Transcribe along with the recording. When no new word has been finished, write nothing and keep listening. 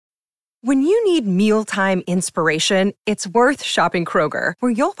When you need mealtime inspiration, it's worth shopping Kroger,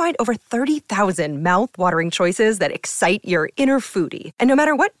 where you'll find over 30,000 mouth-watering choices that excite your inner foodie. And no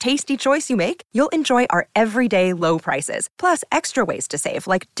matter what tasty choice you make, you'll enjoy our everyday low prices, plus extra ways to save,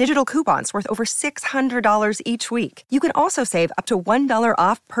 like digital coupons worth over $600 each week. You can also save up to $1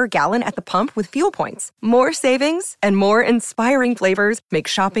 off per gallon at the pump with fuel points. More savings and more inspiring flavors make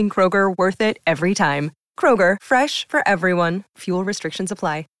shopping Kroger worth it every time. Kroger, fresh for everyone. Fuel restrictions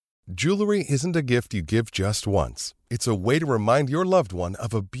apply. Jewelry isn't a gift you give just once. It's a way to remind your loved one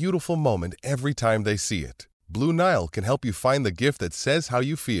of a beautiful moment every time they see it. Blue Nile can help you find the gift that says how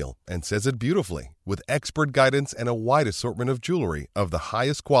you feel and says it beautifully, with expert guidance and a wide assortment of jewelry of the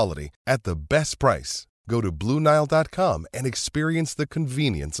highest quality at the best price. Go to BlueNile.com and experience the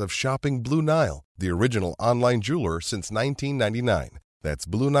convenience of shopping Blue Nile, the original online jeweler since 1999. That's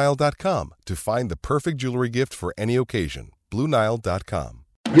BlueNile.com to find the perfect jewelry gift for any occasion. BlueNile.com.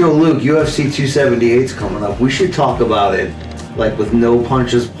 Yo, Luke, UFC 278's coming up. We should talk about it, like with no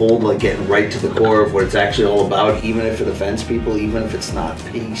punches pulled, like getting right to the core of what it's actually all about, even if it offends people, even if it's not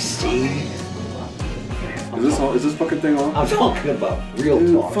PC. Is this fucking thing on? I'm talking about real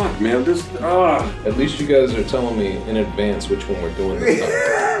talk. Fuck, man, At least you guys are telling me in advance which one we're doing this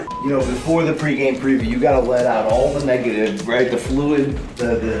time. You know, before the pregame preview, you gotta let out all the negative, right? The fluid,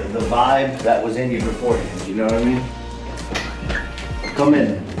 the vibe that was in you beforehand. You know what I mean? Come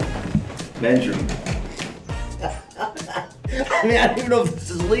in, bedroom. I mean, I don't even know if this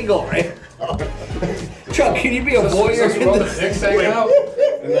is legal, right? Chuck, can you be a voyeur? Rub the dicks hang out?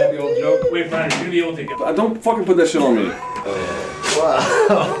 Isn't that the old joke? Wait, Brian, you're gonna be able to get. Don't fucking put that shit on me.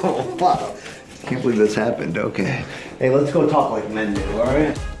 Wow. Can't believe this happened. Okay. Hey, let's go talk like men do, all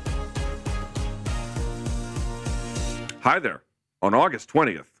right? Hi there. On August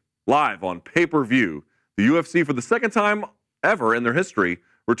 20th, live on pay-per-view, the UFC, for the second time ever in their history,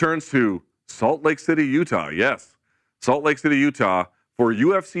 returns to Salt Lake City, Utah. Yes, Salt Lake City, Utah. For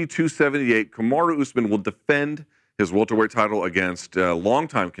UFC 278, Kamaru Usman will defend his welterweight title against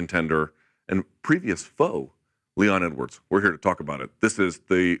longtime contender and previous foe, Leon Edwards. We're here to talk about it. This is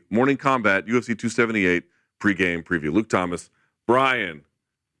the Morning Combat UFC 278 pregame preview. Luke Thomas, Brian,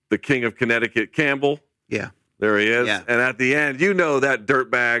 the King of Connecticut, Campbell. Yeah. There he is. Yeah. And at the end, you know that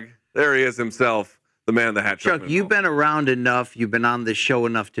dirtbag. There he is himself. The man in the hat. Chuck, you've been around enough, you've been on this show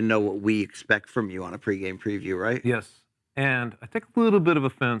enough to know what we expect from you on a pregame preview, right? Yes. And I take a little bit of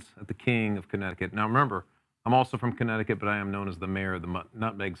offense at the King of Connecticut. Now, remember, I'm also from Connecticut, but I am known as the mayor of the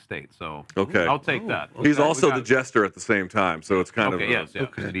Nutmeg State. So okay. I'll take that. He's also the jester at the same time, so it's kind of yes, yeah,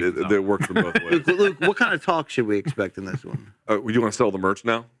 okay. It works for both ways. Luke, what kind of talk should we expect in this one? You want to sell the merch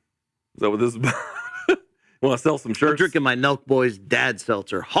now? Is that what this is about? You want to sell some shirts? I'm drinking my Nelk Boys dad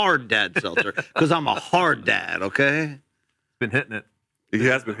seltzer, hard dad seltzer, because I'm a hard dad, okay? Been hitting it. He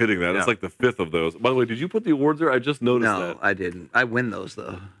has been hitting that. Yeah. It's like the fifth of those. By the way, did you put the awards there? I just noticed that. No, I didn't. I win those,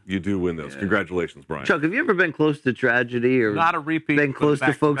 though. You do win those. Yeah. Congratulations, Brian. Chuck, have you ever been close to tragedy or not a repeat? Been close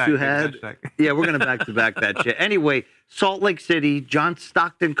to folks who had? Yeah, we're going to back-to-back that shit. Anyway, Salt Lake City, John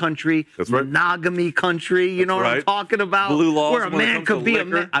Stockton country, that's right. Monogamy country. You know what I'm talking about? Blue laws where a man could be a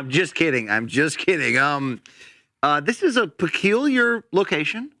man. I'm just kidding. This is a peculiar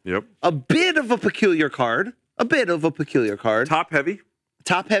location. Yep. A bit of a peculiar card. Top heavy.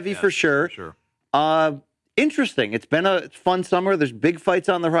 Top heavy for sure. For sure. Interesting. It's been a fun summer. There's big fights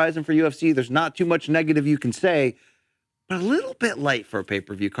on the horizon for UFC. There's not too much negative you can say, but a little bit light for a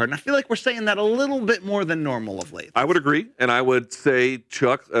pay-per-view card. And I feel like we're saying that a little bit more than normal of late. I would agree. And I would say,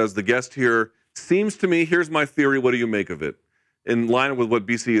 Chuck, as the guest here, seems to me, here's my theory. What do you make of it? In line with what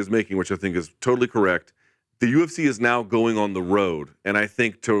BC is making, which I think is totally correct. The UFC is now going on the road, and I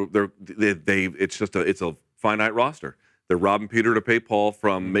think it's a finite roster. They're robbing Peter to pay Paul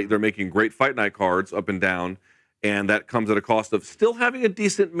they're making great fight night cards up and down, and that comes at a cost of still having a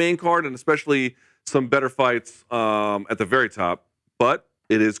decent main card and especially some better fights at the very top, but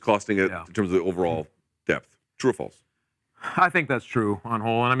it is costing it in terms of the overall depth. True or false? I think that's true on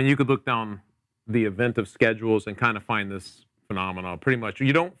whole. And I mean, you could look down the event of schedules and kind of find this phenomenon. Pretty much,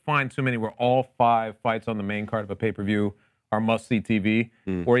 you don't find too many where all 5 fights on the main card of a pay-per-view are must-see TV,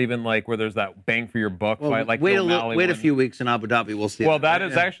 or even like where there's that bang for your buck fight. Like wait a few weeks in Abu Dhabi, we'll see. Well, that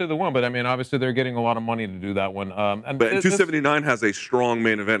is actually the one, but I mean, obviously they're getting a lot of money to do that one. But 279 has a strong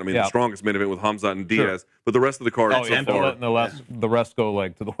main event. I mean, the strongest main event with Hamzat and Diaz. Sure. But the rest of the card, so far, the rest go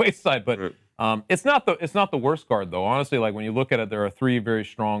like to the wayside. But it's not the worst card though. Honestly, like when you look at it, there are 3 very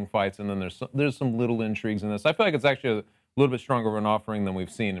strong fights, and then there's some little intrigues in this. I feel like it's actually a little bit stronger of an offering than we've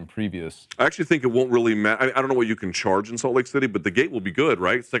seen in previous. I actually think it won't really matter. I don't know what you can charge in Salt Lake City, but the gate will be good,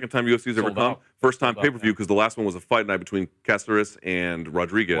 right? Second time UFC's ever come. First time pay-per-view because the last one was a fight night between Caceres and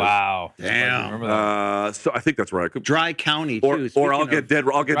Rodriguez. Wow. Damn. Remember that? So I think that's right. Dry county too. Or I'll get dead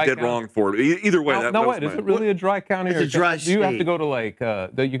wrong for it. Either way, No, wait. Is it really a dry county? It's a dry Do you have to state. go to like?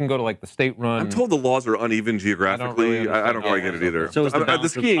 You can go to like the state-run. I'm told the laws are uneven geographically. I don't quite get it either. So it's the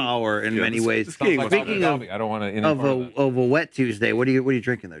balance skiing, of power in many ways. The skiing was Speaking of I don't want to. of a wet Tuesday, what are you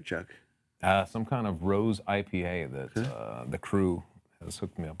drinking there, Chuck? Some kind of rose IPA that the crew has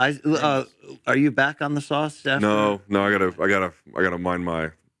hooked me up. Are you back on the sauce? After? No. I gotta mind my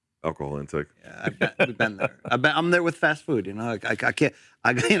alcohol intake. Yeah, we've been there. I'm there with fast food. You know, I can't.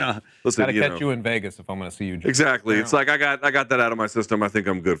 Listen, Gotta catch you in Vegas if I'm going to see you. Drink. Exactly. It's like I got that out of my system. I think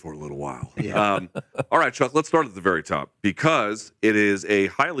I'm good for a little while. Yeah. All right, Chuck. Let's start at the very top because it is a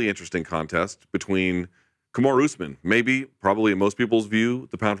highly interesting contest between Kamaru Usman, probably in most people's view,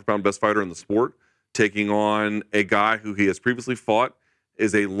 the pound-for-pound best fighter in the sport, taking on a guy who he has previously fought,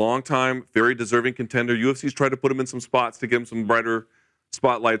 is a longtime, very deserving contender. UFC's tried to put him in some spots to give him some brighter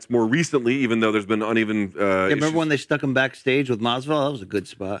spotlights more recently, even though there's been uneven remember when they stuck him backstage with Masvidal? That was a good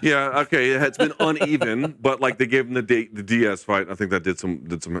spot. Yeah, okay, it's been uneven, but like they gave him the Diaz fight, and I think that did some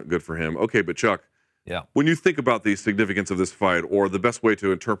good for him. Okay, but Chuck, yeah, when you think about the significance of this fight, or the best way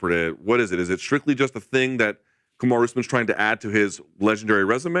to interpret it, what is it? Is it strictly just a thing that Kamaru Usman's trying to add to his legendary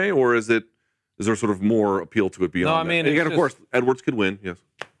resume, or is there sort of more appeal to it beyond? No, I mean, that? Again, of course, Edwards could win. Yes,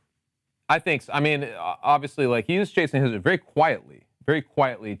 I think so. I mean, obviously, like he is chasing his very quietly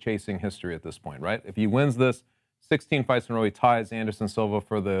chasing history at this point, right? If he wins this, 16 fights in a row, he ties Anderson Silva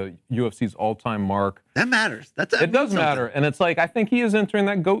for the UFC's all-time mark. That matters. It does matter, and it's like I think he is entering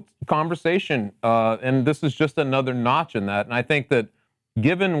that GOAT conversation, and this is just another notch in that. And I think that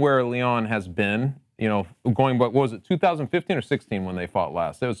given where Leon has been, you know, going back, what was it, 2015 or 16 when they fought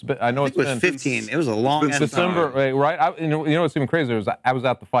last? It was. I know it was 15. It was a long December, right? You know what's even crazier is I was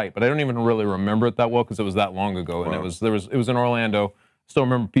at the fight, but I don't even really remember it that well because it was that long ago, and it was in Orlando. Still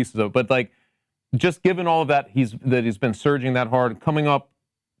remember pieces of it, but like just given all of that, he's been surging that hard, coming up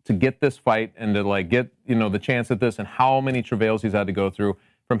to get this fight and to like get the chance at this, and how many travails he's had to go through.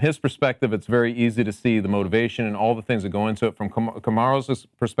 From his perspective, it's very easy to see the motivation and all the things that go into it. From Kamaru's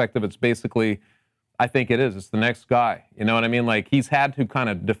perspective, it's basically, I think it's the next guy. You know what I mean? Like he's had to kind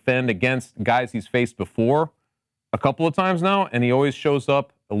of defend against guys he's faced before a couple of times now, and he always shows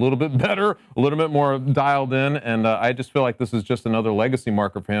up a little bit better, a little bit more dialed in, and I just feel like this is just another legacy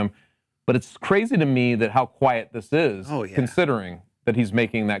marker for him. But it's crazy to me that how quiet this is, considering that he's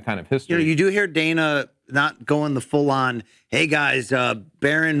making that kind of history. You do hear Dana not going the full-on, hey guys,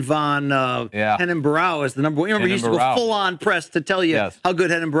 Baron von Henan Barao is the number one. You remember he used to go full-on press to tell you how good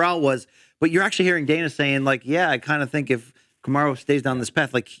Henan Barao was. But you're actually hearing Dana saying, like, yeah, I kind of think if Kamaru stays down this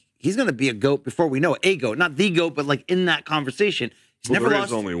path, like, he's going to be a GOAT before we know it. A GOAT, not the GOAT, but like in that conversation.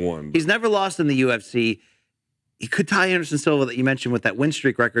 There's only one. He's never lost in the UFC. He could tie Anderson Silva that you mentioned with that win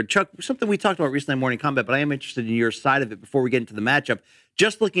streak record. Chuck, something we talked about recently in Morning Combat, but I am interested in your side of it before we get into the matchup.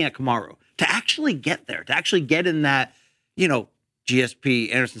 Just looking at Kamaru, to actually get there, to actually get in that,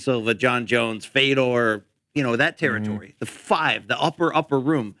 GSP, Anderson Silva, John Jones, Fedor, that territory, the five, the upper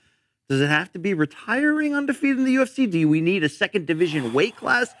room. Does it have to be retiring undefeated in the UFC? Do we need a second division weight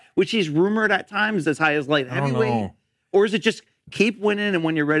class, which he's rumored at times as high as light heavyweight? Or is it just keep winning and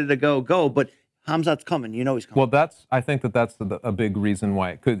when you're ready to go? But Khamzat's coming. He's coming. Well, I think that's a big reason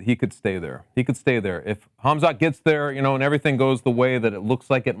why he could stay there. He could stay there. If Khamzat gets there, and everything goes the way that it looks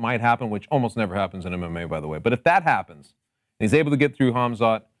like it might happen, which almost never happens in MMA, by the way. But if that happens, and he's able to get through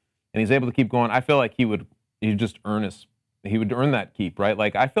Khamzat, and he's able to keep going, I feel like he would earn that keep, right?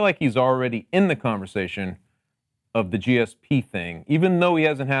 Like, I feel like he's already in the conversation of the GSP thing, even though he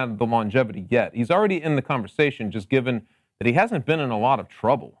hasn't had the longevity yet. He's already in the conversation, just given that he hasn't been in a lot of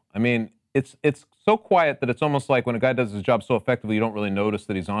trouble. I mean, it's so quiet that it's almost like when a guy does his job so effectively, you don't really notice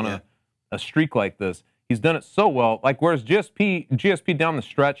that he's on a streak like this. He's done it so well. Like, whereas GSP down the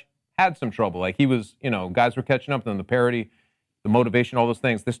stretch had some trouble. Like, he was, guys were catching up to him, the parity, the motivation, all those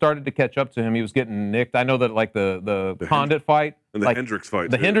things. They started to catch up to him. He was getting nicked. I know that, like, the Condit fight. And the Hendricks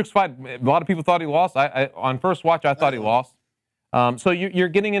fight. The Hendricks fight, a lot of people thought he lost. I on first watch, I thought he lost. So you're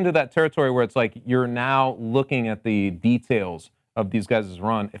getting into that territory where it's like you're now looking at the details of these guys'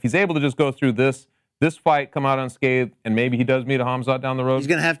 run. If he's able to just go through this fight, come out unscathed, and maybe he does meet a Khamzat down the road. He's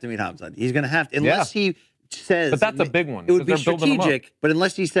going to have to meet Khamzat. He's going to have to, unless he says. But that's a big one. It would be strategic, but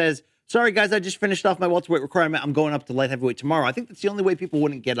unless he says, sorry, guys, I just finished off my welterweight requirement. I'm going up to light heavyweight tomorrow. I think that's the only way people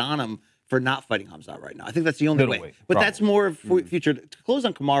wouldn't get on him for not fighting Khamzat right now. I think that's the only way. But that's more of future. To close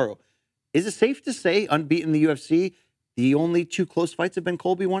on Kamaru, is it safe to say, unbeaten in the UFC, the only two close fights have been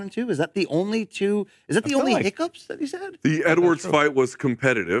Colby 1 and 2? Is that the only two? Is that the only hiccups that he's had? The Edwards fight was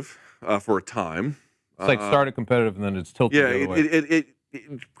competitive. for a time. It's like started competitive and then it's tilted the other way.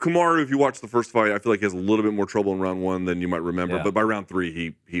 Kamaru, if you watch the first fight, I feel like he has a little bit more trouble in round 1 than you might remember. Yeah. But by round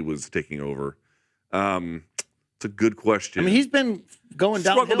 3, he was taking over. It's a good question. I mean, he's been going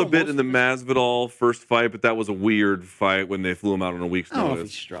down. Struggled a bit in the Masvidal first fight, but that was a weird fight when they flew him out on a week's notice. I don't know if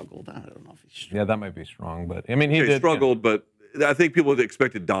he struggled. I don't know if he struggled. Yeah, that might be strong, but I mean, he struggled, but I think people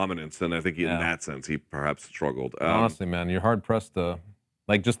expected dominance, and I think in that sense he perhaps struggled. Honestly, man, you're hard pressed to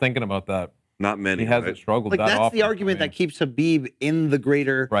just thinking about that. Not many. He hasn't struggled like that that's often. the argument that keeps Khabib in the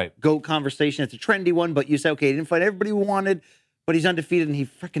greater GOAT conversation. It's a trendy one, but you say, okay, he didn't fight everybody who wanted, but he's undefeated and he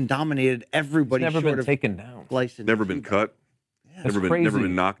freaking dominated everybody. He's never been taken down. Never been cut. Yeah, never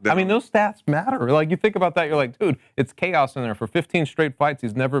been knocked down. I mean, those stats matter. Like you think about that, you're like, dude, it's chaos in there. For 15 straight fights,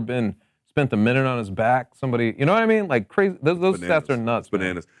 he's never been spent a minute on his back. Somebody, you know what I mean? Like crazy. Those stats are nuts.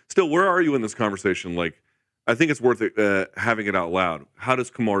 Bananas. Still, where are you in this conversation? Like, I think it's worth it, having it out loud. How does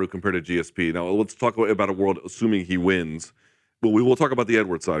Kamaru compare to GSP? Now, let's talk about a world assuming he wins. But we will talk about the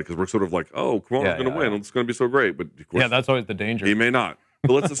Edwards side because we're sort of like, oh, Kamaru's going to win. It's going to be so great. But of course, that's always the danger. He may not.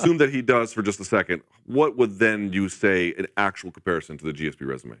 But let's assume that he does for just a second. What would then you say an actual comparison to the GSP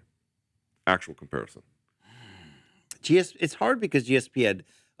resume? Actual comparison. It's hard because GSP had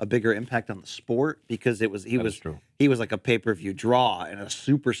a bigger impact on the sport because he was like a pay-per-view draw and a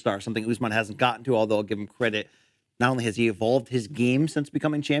superstar, something Usman hasn't gotten to, although I'll give him credit. Not only has he evolved his game since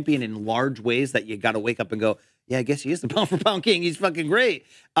becoming champion in large ways that you got to wake up and go, yeah, I guess he is the pound-for-pound king. He's fucking great.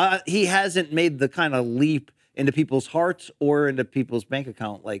 He hasn't made the kind of leap into people's hearts or into people's bank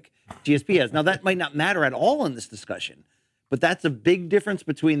account like GSP has. Now, that might not matter at all in this discussion, but that's a big difference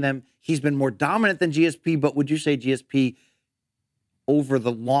between them. He's been more dominant than GSP, but would you say GSP over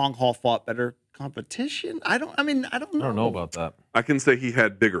the long haul fought better competition? I don't know. I don't know about that. I can say he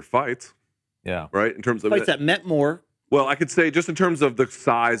had bigger fights. Yeah. Right? In terms of fights that meant more. Well, I could say just in terms of the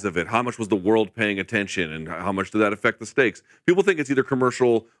size of it, how much was the world paying attention and how much did that affect the stakes? People think it's either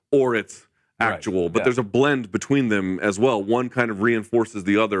commercial or it's actual, but there's a blend between them as well. One kind of reinforces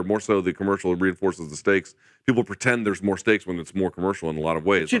the other, more so the commercial reinforces the stakes. People pretend there's more stakes when it's more commercial in a lot of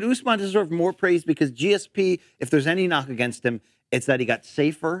ways. Should Usman deserve more praise? Because GSP, if there's any knock against him, it's that he got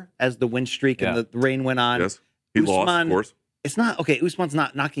safer as the win streak and the rain went on. Yes, he lost, of course. It's not, okay, Usman's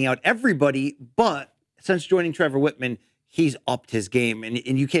not knocking out everybody, but since joining Trevor Whitman, he's upped his game, and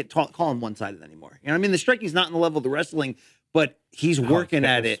you can't call him one-sided anymore. You know what I mean? The striking's not in the level of the wrestling, but he's working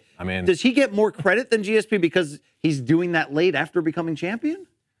at it. I mean, does he get more credit than GSP because he's doing that late after becoming champion?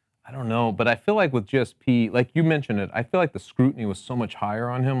 I don't know, but I feel like with GSP, like you mentioned it, I feel like the scrutiny was so much higher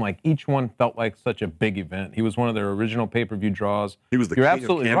on him. Like each one felt like such a big event. He was one of their original pay-per-view draws. He was the You're king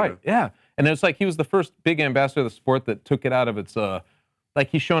absolutely of Canada. right. Yeah. And it's like he was the first big ambassador of the sport that took it out of its like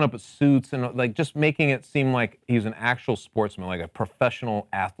he's showing up with suits and like just making it seem like he's an actual sportsman, like a professional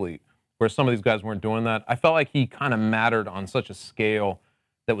athlete, where some of these guys weren't doing that. I felt like he kind of mattered on such a scale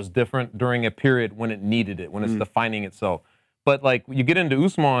that was different during a period when it needed it, when it's defining itself. But like you get into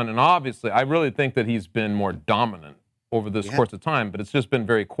Usman, and obviously I really think that he's been more dominant over this course of time, but it's just been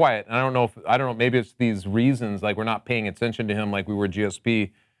very quiet. And I don't know, maybe it's these reasons, like we're not paying attention to him like we were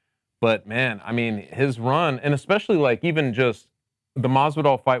GSP. But man, I mean, his run, and especially like even just the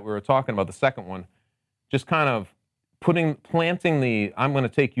Masvidal fight we were talking about, the second one, just kind of planting the I'm going to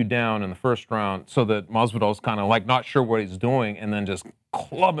take you down in the first round so that Masvidal's kind of like not sure what he's doing, and then just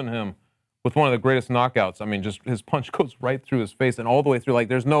clubbing him with one of the greatest knockouts. I mean, just his punch goes right through his face and all the way through. Like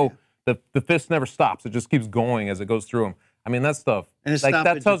there's no, the fist never stops. It just keeps going as it goes through him. I mean, that stuff. And his like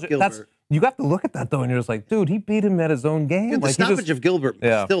stoppage that tells of you, Gilbert. you got to look at that though, and you're just like, dude, he beat him at his own game. Dude, the like, stoppage of Gilbert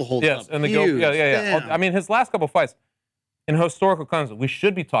still holds up. And the Huge. I mean, his last couple fights, in historical context, we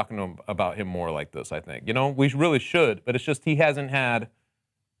should be talking to him about him more like this, I think. You know, we really should, but it's just he hasn't had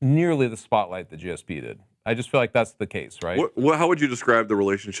nearly the spotlight that GSP did. I just feel like that's the case, right? How would you describe the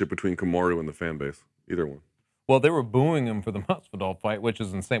relationship between Kamaru and the fan base? Either one. Well, they were booing him for the Masvidal fight, which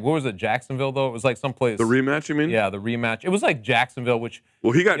is insane. What was it, Jacksonville, though? It was like someplace. The rematch, you mean? Yeah, the rematch. It was like Jacksonville, which.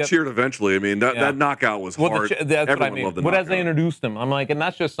 Well, he got cheered eventually. I mean, that knockout was hard. That's Everyone what I mean. loved the But knockout. as they introduced him, I'm like, and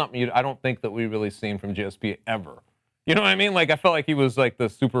that's just something I don't think that we've really seen from GSP ever. You know what I mean? Like, I felt like he was like the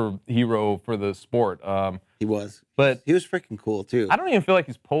superhero for the sport. He was. But he was freaking cool, too. I don't even feel like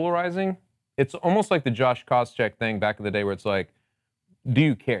he's polarizing. It's almost like the Josh Koscheck thing back in the day where it's like, do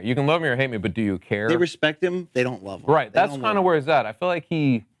you care? You can love me or hate me, but do you care? They respect him. They don't love him. Right. That's kind of where he's at. I feel like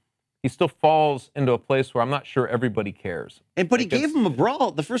he still falls into a place where I'm not sure everybody cares. But he gave him a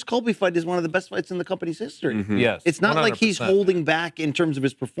brawl. The first Colby fight is one of the best fights in the company's history. Mm-hmm. Yes. It's not 100%. like he's holding back in terms of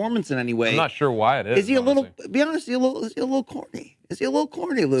his performance in any way. I'm not sure why it is. Is he a little, be honest, is he a little corny? Is he a little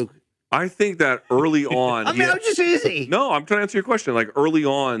corny, Luke? I think that early on. I mean, I'm just easy. No, I'm trying to answer your question. Like early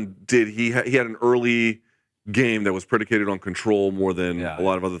on, he had an early game that was predicated on control more than a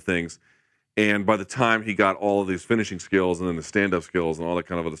lot of other things. And by the time he got all of these finishing skills and then the stand-up skills and all that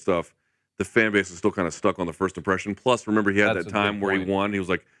kind of other stuff, the fan base is still kind of stuck on the first impression. Plus, remember, he had that time where he won. He was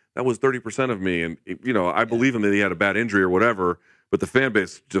like, that was 30% of me. And, I believe him that he had a bad injury or whatever, but the fan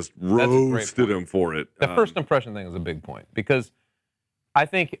base just roasted him for it. The first impression thing is a big point because I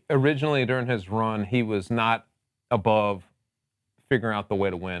think originally during his run, he was not above figuring out the way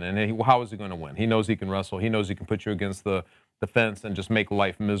to win. And how is he going to win? He knows he can wrestle. He knows he can put you against the fence and just make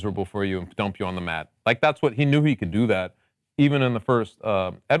life miserable for you and dump you on the mat. Like, that's what he knew he could do that. Even in the first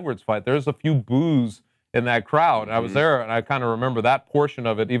Edwards fight, there's a few boos in that crowd. I was there, and I kind of remember that portion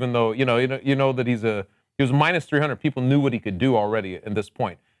of it, even though, you know that he was minus 300. People knew what he could do already at this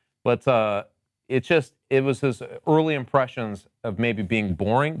point. But it was his early impressions of maybe being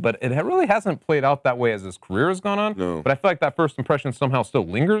boring, but it really hasn't played out that way as his career has gone on. No. But I feel like that first impression somehow still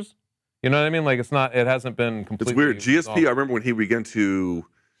lingers. You know what I mean? Like, it hasn't been completely. It's weird. GSP, I remember when he began to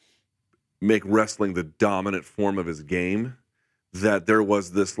make wrestling the dominant form of his game, that there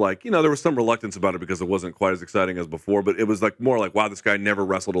was this, like, there was some reluctance about it because it wasn't quite as exciting as before, but it was like more like, wow, this guy never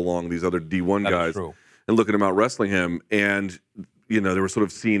wrestled along these other D1 guys. And looking him out wrestling him, and they were sort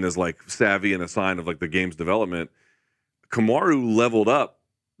of seen as like savvy and a sign of like the game's development. Kamaru leveled up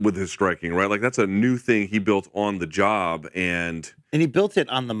with his striking, right? Like, that's a new thing he built on the job, and he built it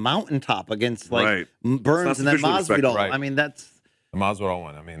on the mountaintop against like Burns and then Masvidal. Right. I mean, that's the Masvidal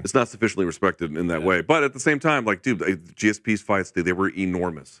one. I mean, it's not sufficiently respected in that way. But at the same time, like, dude, GSP's fights, they were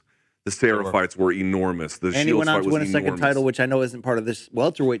enormous. The Sarah fights were enormous. The and Shields he went on fight to win a was second enormous. title, which I know isn't part of this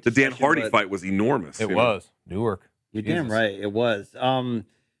welterweight The Dan discussion, Hardy but fight was enormous. It was. Newark. You're damn right. It was.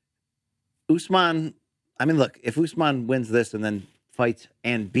 Usman, I mean, look, if Usman wins this and then fights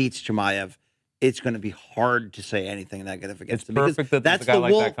and beats Chimaev, it's going to be hard to say anything negative against him. It's perfect that there's a guy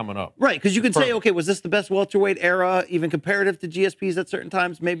like that coming up. Right, because you can say, okay, was this the best welterweight era, even comparative to GSPs at certain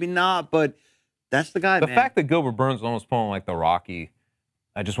times? Maybe not, but that's the guy, The man. fact that Gilbert Burns is almost pulling like the Rocky,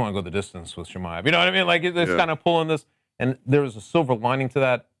 I just want to go the distance with Chimaev. You know what I mean? Like, it's kind of pulling this. And there's a silver lining to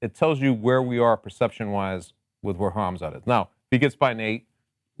that. It tells you where we are perception-wise with where Hamzat is. Now, if he gets by Nate,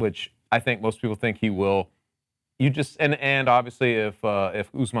 which I think most people think he will, and obviously if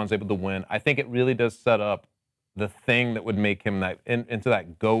Usman's able to win, I think it really does set up the thing that would make him into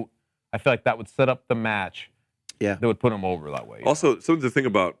that GOAT. I feel like that would set up the match. Yeah, that would put him over that way. Also, something to think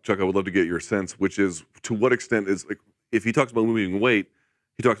about, Chuck, I would love to get your sense, which is to what extent is, like, if he talks about moving weight,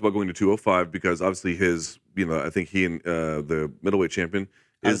 he talks about going to 205 because obviously his, I think he and the middleweight champion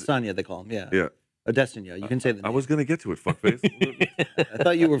is Adesanya, they call him. Yeah. Adesanya. You can say that. I was going to get to it, fuckface. I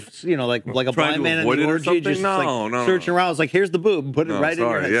thought you were, like a blind man in the orgy, just searching around. I was like, here's the boob, put it right in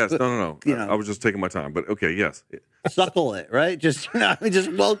your head. Yes, no. I was just taking my time, but okay, yes. Suckle it, right? Just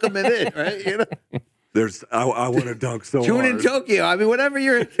just welcome it in, right? There's, I want to dunk so Tune hard. in Tokyo. I mean, whatever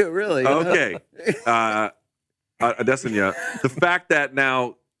you're into, really. Okay. Adesanya, the fact that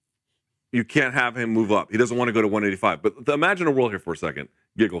now you can't have him move up. He doesn't want to go to 185. But imagine a world here for a second.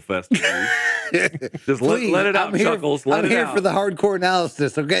 Giggle fest. Just let it out, Chuckles. Let it out. I'm here for the hardcore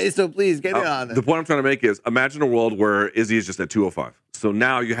analysis, okay? So please get it on. The point I'm trying to make is imagine a world where Izzy is just at 205. So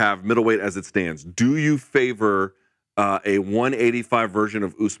now you have middleweight as it stands. Do you favor a 185 version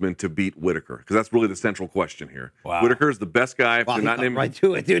of Usman to beat Whitaker? Because that's really the central question here. Wow. Whitaker is the best guy. If they're not named right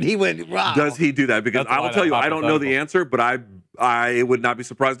to it, dude. He went, wow. Does he do that? Because I will tell you, I don't know the answer, but I would not be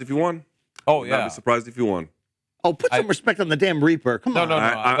surprised if he won. Oh, yeah. I'd be surprised if you won. Oh, put some respect on the damn Reaper. Come on. No.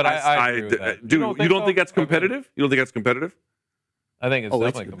 But I agree with that. Dude, you don't think that's competitive? You don't think that's competitive? I think it's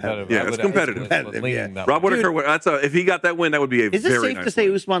definitely competitive. Yeah, it's competitive. Rob Whitaker, if he got that win, that would be a very nice win. Is it safe to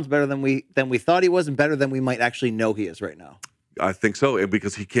say Usman's better than we thought he was and better than we might actually know he is right now? I think so,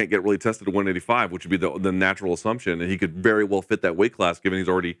 because he can't get really tested at 185, which would be the natural assumption, and he could very well fit that weight class, given he's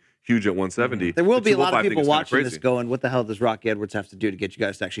already huge at 170. There will be a lot of people watching this going, what the hell does Rocky Edwards have to do to get you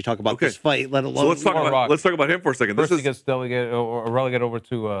guys to actually talk about this fight, let alone... So let's talk about him for a second. First he gets relegated over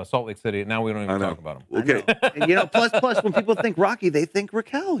to Salt Lake City. Now we don't even talk about him. Okay. Plus, when people think Rocky, they think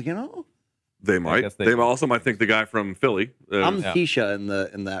Raquel, They might. They also might think the guy from Philly. I'm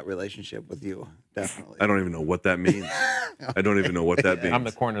Keisha in that relationship with you, definitely. I don't even know what that means. I don't even know what that means. I'm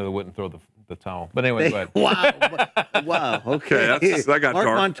the corner that wouldn't throw the towel. But anyway, go ahead. Wow. Okay. That got Mark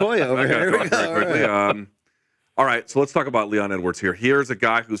dark. Montoya over here. All right, so let's talk about Leon Edwards here. Here's a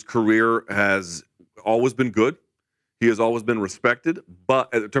guy whose career has always been good. He has always been respected,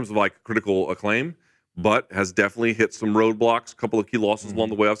 but in terms of like critical acclaim, but has definitely hit some roadblocks, a couple of key losses along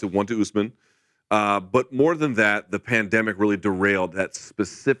the way. Obviously, won to Usman. But more than that, the pandemic really derailed that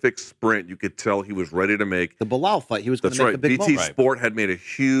specific sprint. You could tell he was ready to make. The Bilal fight, he was going to make a big BT moment. Sport had made a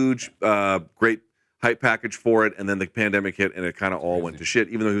huge, great hype package for it, and then the pandemic hit, and it kind of all went to shit,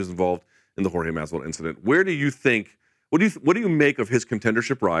 even though he was involved in the Jorge Masvidal incident. Where do you think, what do you make of his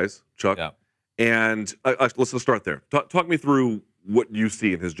contendership rise, Chuck? Yeah. And let's start there. Talk me through what you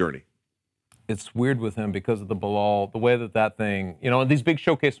see in his journey. It's weird with him because of the Bilal, the way that thing, in these big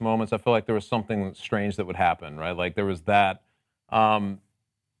showcase moments, I feel like there was something strange that would happen, right? Like there was that.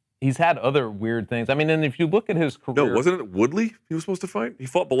 He's had other weird things. I mean, and if you look at his career. No, wasn't it Woodley he was supposed to fight? He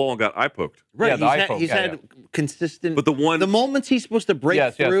fought Bilal and got eye poked. Right, Yeah, he's had consistent. But the moments he's supposed to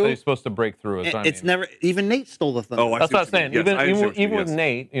break through. Yes, he's supposed to break through. It's never, even Nate stole the thunder. Oh, that's what I'm saying. Yes, Even with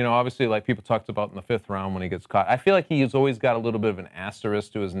Nate, obviously, like people talked about in the 5th round when he gets caught, I feel like he's always got a little bit of an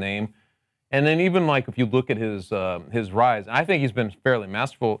asterisk to his name. And then even like if you look at his rise, I think he's been fairly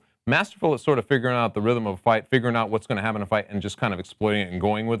masterful at sort of figuring out the rhythm of a fight, figuring out what's going to happen in a fight, and just kind of exploiting it and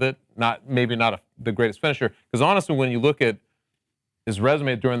going with it. Maybe not the greatest finisher, because honestly, when you look at his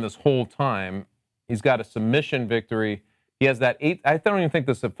resume during this whole time, he's got a submission victory. He has that 8. I don't even think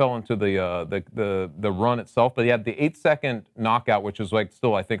this fell into the run itself, but he had the 8-second knockout, which is like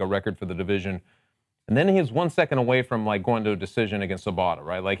still I think a record for the division. And then he was 1 second away from like going to a decision against Sabata,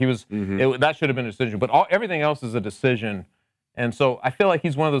 right? Like he was, that should have been a decision, but everything else is a decision. And so I feel like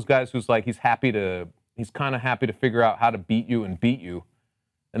he's one of those guys who's like, he's kind of happy to figure out how to beat you and beat you.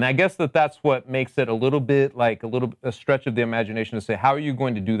 And I guess that's what makes it a little bit like a stretch of the imagination to say, how are you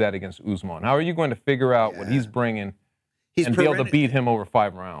going to do that against Usman? How are you going to figure out what he's bringing and be able to beat him over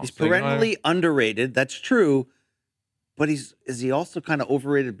 5 rounds? He's perennially underrated. That's true. But is he also kind of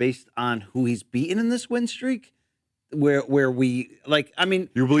overrated based on who he's beaten in this win streak? Where we like, I mean,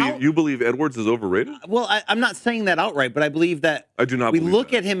 you believe Edwards is overrated? Well, I'm not saying that outright, but I believe that I do not. We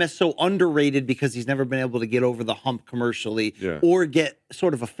look at him as so underrated because he's never been able to get over the hump commercially or get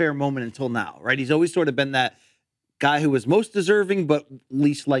sort of a fair moment until now, right? He's always sort of been that guy who was most deserving but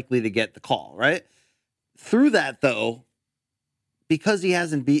least likely to get the call, right? Through that, though, because he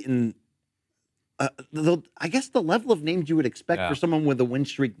hasn't beaten. I guess the level of names you would expect for someone with a win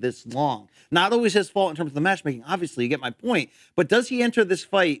streak this long. Not always his fault in terms of the matchmaking. Obviously, you get my point. But does he enter this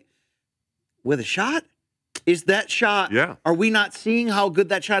fight with a shot? Is that shot? Yeah. Are we not seeing how good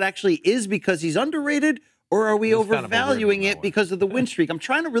that shot actually is because he's underrated? Or are we overvaluing it because of the win streak? I'm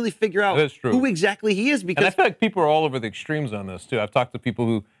trying to really figure out who exactly he is. Because and I feel like people are all over the extremes on this, too. I've talked to people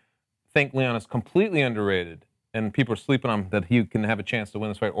who think Leon is completely underrated. And people are sleeping on that he can have a chance to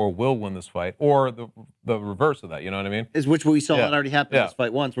win this fight or will win this fight or the reverse of that. You know what I mean? Is which we saw it already happen in this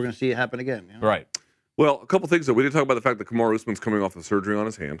fight once. We're going to see it happen again. You know? Right. Well, a couple things, though. We didn't talk about the fact that Kamaru Usman's coming off of surgery on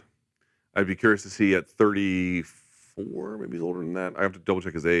his hand. I'd be curious to see at 34, maybe he's older than that. I have to double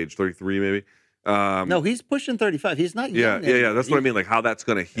check his age, 33 maybe. No, he's pushing 35. He's not young. Yeah. That's what I mean. Like how that's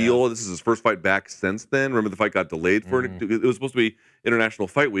going to heal. This is his first fight back since then. Remember the fight got delayed for it. It was supposed to be International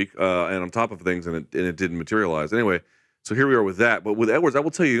Fight Week, and on top of things, and it didn't materialize. Anyway, so here we are with that. But with Edwards, I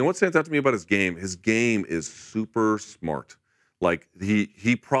will tell you, what stands out to me about his game? His game is super smart. Like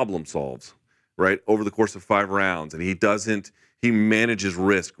he problem solves, right, over the course of 5 rounds, and he manages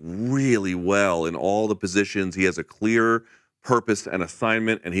risk really well in all the positions. He has a clear purpose and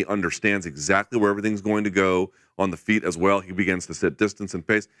assignment, and he understands exactly where everything's going to go on the feet as well. He begins to set distance and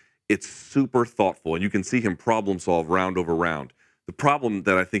pace. It's super thoughtful, and you can see him problem solve round over round. The problem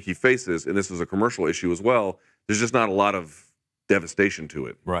that I think he faces, and this is a commercial issue as well, there's just not a lot of devastation to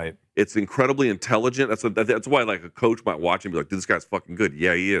it. Right. It's incredibly intelligent. That's why like a coach might watch him and be like, dude, this guy's fucking good.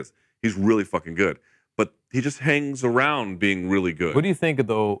 Yeah, he is. He's really fucking good. But he just hangs around being really good. What do you think,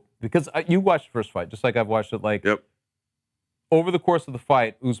 though? Because you watched the first fight, just like I've watched it. Like, over the course of the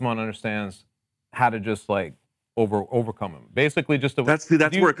fight, Usman understands how to just like overcome him. Basically, just that's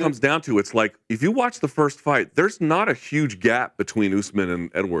where it comes down to. It's like if you watch the first fight, there's not a huge gap between Usman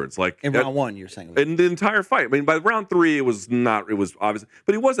and Edwards. Like in round 1, you're saying in the entire fight. I mean, by round 3, it was obvious,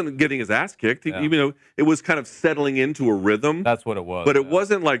 but he wasn't getting his ass kicked. Even though it was kind of settling into a rhythm. That's what it was. But it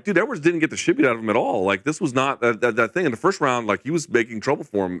wasn't like, dude, Edwards didn't get the shit beat out of him at all. Like this was not that thing in the first round. Like he was making trouble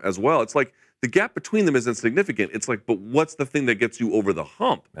for him as well. It's like the gap between them isn't significant. It's like, but what's the thing that gets you over the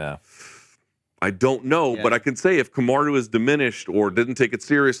hump? Yeah. I don't know, but I can say if Kamaru is diminished or didn't take it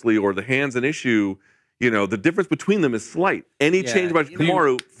seriously or the hand's an issue, the difference between them is slight. Any change by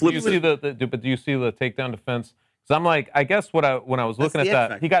Kamaru flips it. Do you see the takedown defense? Because I'm like, I guess when I was looking at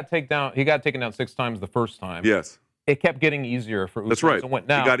that, he got taken down 6 times the first time. Yes. It kept getting easier for Usman. That's right. So it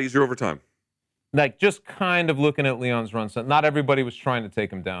got easier over time. Like just kind of looking at Leon's run, not everybody was trying to take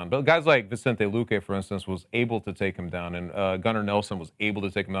him down, but guys like Vicente Luque, for instance, was able to take him down, and Gunnar Nelson was able to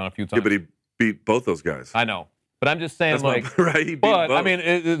take him down a few times. Yeah, but he beat both those guys. I know. But I'm just saying, Right? He beat but both. I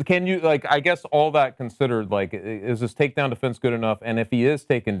mean, can you, I guess all that considered, is this takedown defense good enough? And if he is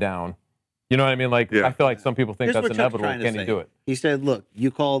taken down, you know what I mean? I feel like some people think Here's that's what Chuck's inevitable. trying to Can he say. do it? He said, look, you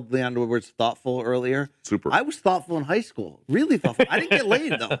called Leon Edwards thoughtful earlier. Super. I was thoughtful in high school. Really thoughtful. I didn't get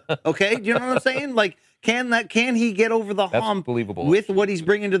laid, though. Okay? Do you know what I'm saying? Can he get over the hump believable. with what he's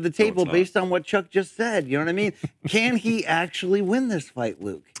bringing to the table not. based on what Chuck just said? You know what I mean? Can he actually win this fight,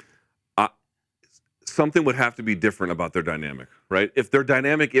 Luke? Something would have to be different about their dynamic, right? If their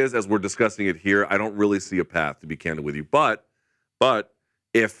dynamic is, as we're discussing it here, I don't really see a path, to be candid with you. But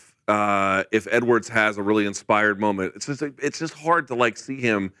if Edwards has a really inspired moment, it's just hard to see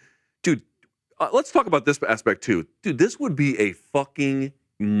him, dude. Let's talk about this aspect too, dude. This would be a fucking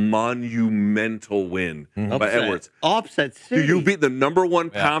monumental win by Edwards. Upset city. Dude, you beat the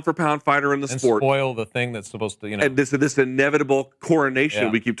 #1 pound for pound fighter in the And sport. spoil the thing that's supposed to, And this inevitable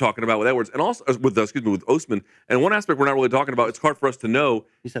coronation we keep talking about with Edwards, and also with Usman. And one aspect we're not really talking about. It's hard for us to know.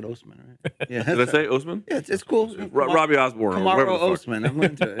 He said Usman, right? Yeah. Did I say Usman? Yeah, it's cool. Robbie Osborne. or whatever the Kamaru fuck. Usman. I'm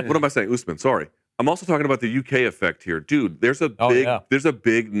into it. What am I saying? Usman. Sorry. I'm also talking about the UK effect here, dude. There's a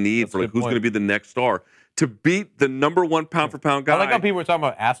big need for a good who's going to point. be the next star to beat the #1 pound for pound guy. I like how people were talking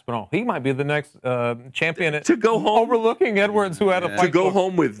about Aspinall. He might be the next champion. To go home, overlooking Edwards, who had a fight. to go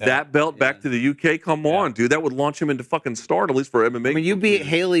home with that belt back to the UK. Come on, dude. That would launch him into fucking stardom, at least for MMA. I mean, you beat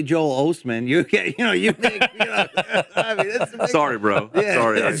Haley Joel Osman. You get, I mean, it's a big, Sorry, bro. Yeah,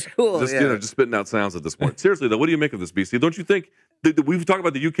 Sorry. it's cool, Just, yeah. just spitting out sounds at this point. Seriously, though, what do you make of this, BC? Don't you think we've talked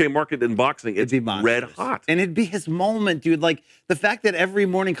about the UK market in boxing? It's It'd be red monstrous. hot. And it'd be his moment, dude. The fact that every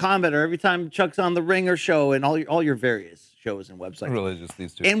Morning Combat or every time Chuck's on the Ringer show and all your various shows and websites. Really, just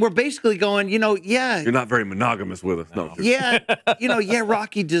these two. And we're basically going, You're not very monogamous with us. No.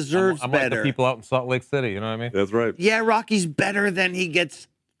 Rocky deserves I'm like better. the people out in Salt Lake City. You know what I mean? That's right. Yeah, Rocky's better than he gets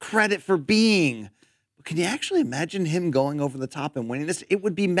credit for being. Can you actually imagine him going over the top and winning this? It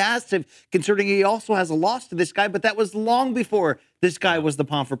would be massive, considering he also has a loss to this guy, but that was long before this guy was the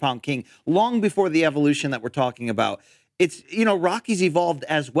pound-for-pound king, long before the evolution that we're talking about. It's, Rocky's evolved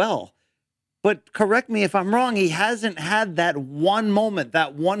as well. But correct me if I'm wrong, he hasn't had that one moment,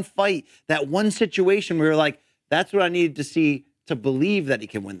 that one fight, that one situation where you're like, that's what I needed to see to believe that he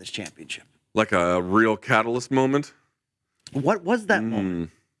can win this championship. Like a real catalyst moment? What was that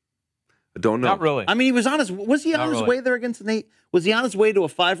moment? I don't know. Not really. I mean, he was on his way there against Nate? Was he on his way to a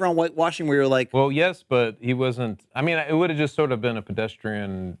 5-round whitewashing where you're like, Well, yes, but he wasn't. I mean, it would have just sort of been a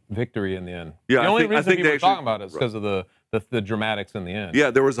pedestrian victory in the end. Yeah, the only I reason think people they are talking actually- about it is because of the dramatics in the end.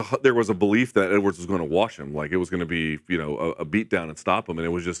 Yeah, there was a belief that Edwards was going to wash him, like it was going to be a beatdown and stop him, and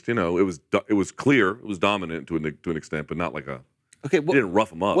it was just it was clear, it was dominant to an extent, but not like a okay, it didn't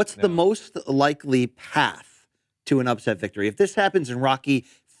rough him up. what's the most likely path to an upset victory? If this happens and Rocky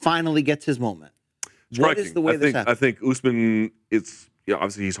finally gets his moment, what is the way this happens? I think Usman,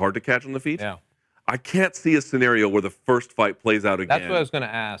 obviously he's hard to catch on the feet. Yeah. I can't see a scenario where the first fight plays out again. That's what I was going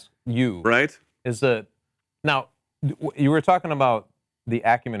to ask you. Right? Is that now you were talking about the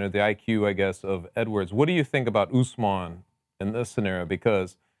acumen or the IQ, I guess, of Edwards. What do you think about Usman in this scenario?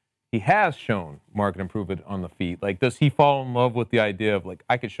 Because he has shown market improvement on the feet. Does he fall in love with the idea of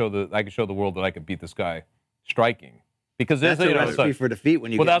I could show the world that I could beat this guy striking? Because That's a recipe for defeat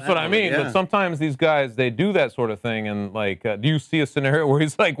when you well, get that's what I mean. Yeah. But sometimes these guys, they do that sort of thing. And do you see a scenario where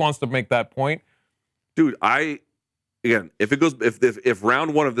he's wants to make that point? Dude, if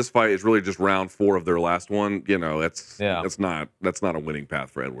round 1 of this fight is really just round 4 of their last one, that's not a winning path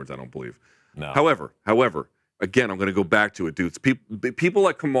for Edwards, I don't believe. No. However, again, I'm going to go back to it, dudes. People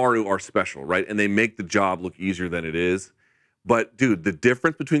like Kamaru are special, right? And they make the job look easier than it is. But, dude, the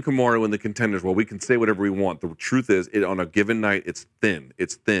difference between Kamaru and the contenders, well, we can say whatever we want. The truth is, on a given night, it's thin.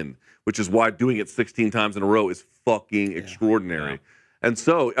 It's thin, which is why doing it 16 times in a row is fucking extraordinary. Yeah. And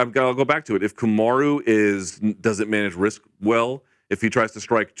so I'll go back to it. If Kamaru doesn't manage risk well, if he tries to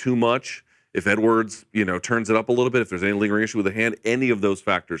strike too much, if Edwards, turns it up a little bit, if there's any lingering issue with the hand, any of those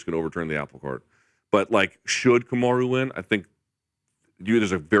factors can overturn the apple cart. But, should Kamaru win? I think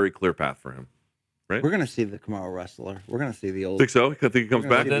there's a very clear path for him. Right? We're going to see the Kamaru wrestler. We're going to see the old. Think so? I think he comes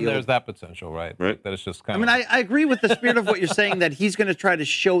back? Then there's that potential, right? Right. That it's just kind of. I mean, I agree with the spirit of what you're saying, that he's going to try to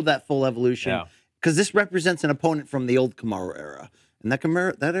show that full evolution. Because this represents an opponent from the old Kamaru era. And that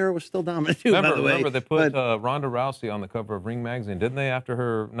era was still dominant, too, by the way. Remember, they put Ronda Rousey on the cover of Ring Magazine, didn't they, after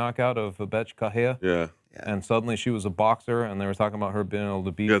her knockout of Betch Kahea? Yeah. And suddenly she was a boxer, and they were talking about her being able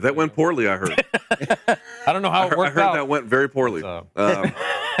to beat. Yeah, that went poorly, I heard. I don't know how it worked out. I heard that went very poorly.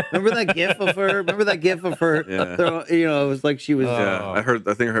 Remember that gif of her? Remember that gif of her? Yeah. It was like she was. Yeah, I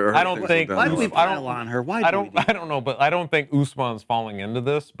think her. I don't think. Why do we I pile on her? Why? I don't know, but I don't think Usman's falling into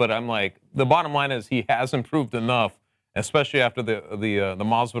this. But I'm like, the bottom line is he has improved enough, especially after the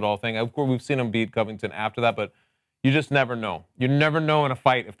Masvidal thing. Of course, we've seen him beat Covington after that, but you just never know. You never know in a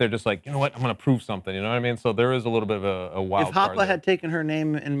fight if they're just like, you know what, I'm going to prove something. You know what I mean? So there is a little bit of a wild card. If Hoppa had taken her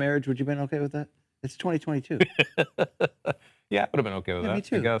name in marriage, would you have been okay with that? It's 2022. Yeah, I would have been okay with that. Me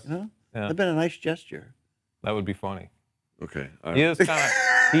too. I guess. Yeah. That'd been a nice gesture. That would be funny. Okay. He is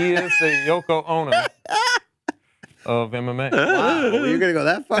the Yoko Ono of MMA. Wow, you're gonna go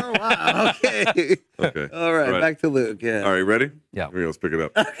that far? Wow. Okay. Okay. All right. Back to Luke. Yeah. All right. Ready? Yeah. Here we go. Let's pick it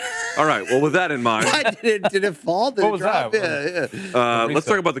up. All right. Well, with that in mind, Why did it fall? Did What it was drop? that? Yeah. let's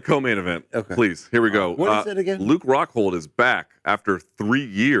talk about the co-main event, Okay. please. Here we go. What is it again? Luke Rockhold is back after 3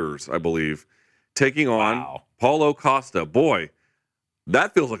 years, I believe, taking on Paulo Costa. Boy,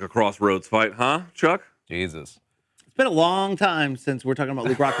 that feels like a crossroads fight, huh, Chuck? Jesus. It's been a long time since we're talking about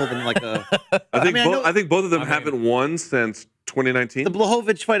Luke Rockhold in like a. I think both of them haven't won since 2019. The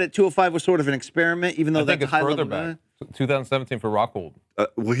Blachowicz fight at 205 was sort of an experiment, even though I think that's it's high further level. back. 2017 for Rockhold.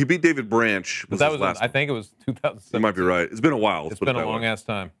 Well, he beat David Branch. But that his was, last I think it was 2017. You might be right. It's been a while. It's been a long-ass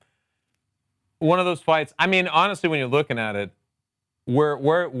time. One of those fights, I mean, honestly, when you're looking at it,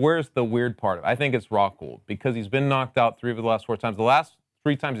 where's the weird part? I think it's Rockhold because he's been knocked out 3 of the last 4 times. The last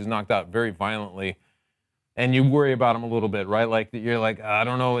 3 times he's knocked out very violently, and you worry about him a little bit, right? Like you're like, I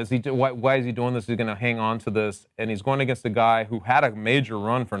don't know, why is he doing this? He's going to hang on to this, and he's going against a guy who had a major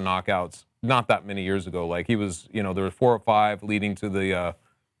run for knockouts not that many years ago. Like he was, there were 4 or 5 leading to the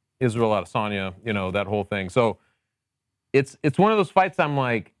Israel Adesanya, that whole thing. So it's one of those fights. I'm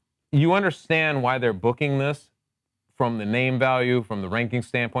like, you understand why they're booking this from the name value, from the ranking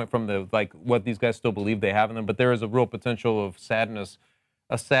standpoint, from the what these guys still believe they have in them. But there is a real potential of sadness,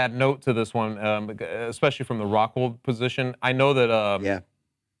 a sad note to this one, especially from the Rockhold position. I know that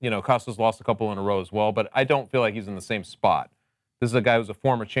Costa's lost a couple in a row as well, but I don't feel like he's in the same spot. This is a guy who's a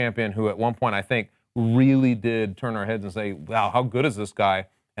former champion who at one point I think really did turn our heads and say, wow, how good is this guy?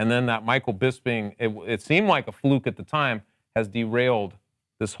 And then that Michael Bisping, it seemed like a fluke at the time, has derailed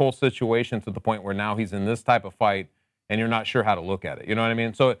this whole situation to the point where now he's in this type of fight and you're not sure how to look at it. You know what I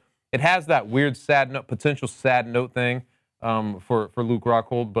mean? So it has that weird potential sad note thing for Luke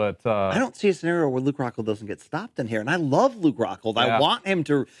Rockhold, but I don't see a scenario where Luke Rockhold doesn't get stopped in here. And I love Luke Rockhold. I want him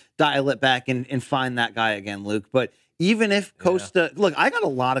to dial it back and find that guy again, Luke. But even if Costa, look, I got a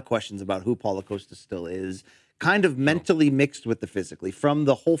lot of questions about who Paulo Costa still is, kind of mentally mixed with the physically, from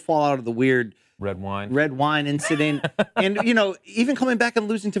the whole fallout of the weird red wine incident. And, even coming back and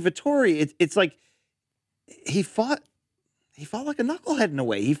losing to Vettori, it's like he fought like a knucklehead in a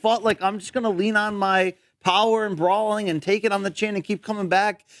way. He fought like, I'm just going to lean on my power and brawling and take it on the chin and keep coming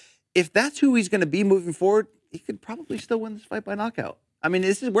back. If that's who he's going to be moving forward, he could probably still win this fight by knockout. I mean,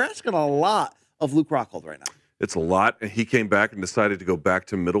 we're asking a lot of Luke Rockhold right now. It's a lot, and he came back and decided to go back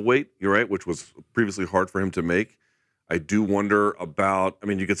to middleweight, you're right, which was previously hard for him to make. I do wonder about,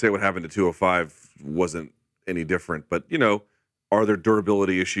 you could say what happened to 205 wasn't any different, but, are there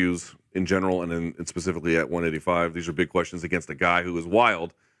durability issues in general and specifically at 185? These are big questions against a guy who is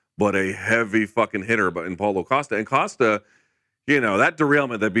wild, but a heavy fucking hitter in Paulo Costa. And Costa, that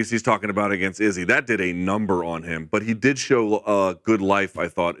derailment that BC's talking about against Izzy, that did a number on him, but he did show a good life, I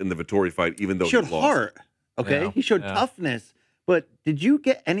thought, in the Vettori fight, even though he lost. Heart. Okay, he showed toughness, but did you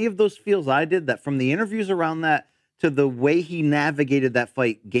get any of those feels I did, that from the interviews around that to the way he navigated that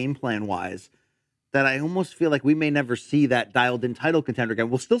fight game plan wise, that I almost feel like we may never see that dialed in title contender again?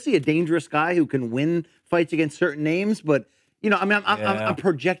 We'll still see a dangerous guy who can win fights against certain names, but I'm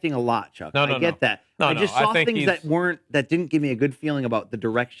projecting a lot, Chuck. I get that. I just saw things that didn't give me a good feeling about the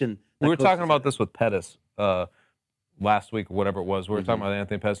direction. We were talking about this with Pettis last week or whatever it was. We were talking about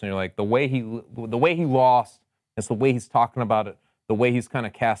Anthony Pettis, and you're like, the way he lost, it's the way he's talking about it, the way he's kind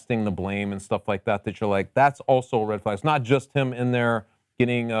of casting the blame and stuff like that, that you're like, that's also a red flag. It's not just him in there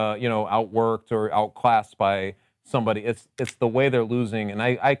getting outworked or outclassed by somebody. It's the way they're losing, and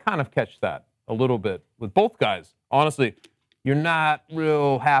I kind of catch that a little bit with both guys. Honestly, you're not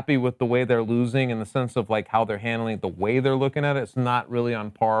real happy with the way they're losing in the sense of like how they're handling it, the way they're looking at it. It's not really on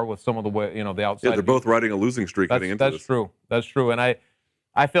par with some of the way, the outside. Yeah, they're both riding a losing streak heading into this. That's true. That's true. And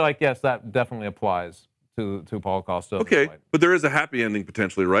I feel like, yes, that definitely applies to Paulo Costa. Okay, but there is a happy ending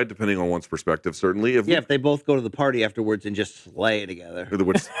potentially, right? Depending on one's perspective, certainly. If they both go to the party afterwards and just slay together.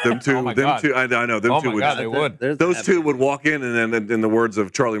 Which them two, I know them two would. Those two would walk in and then, in the words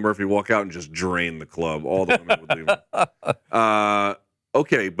of Charlie Murphy, walk out and just drain the club. All the women would leave.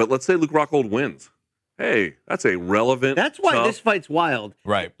 Okay, but let's say Luke Rockhold wins. hey, that's a relevant. That's why tough, this fight's wild.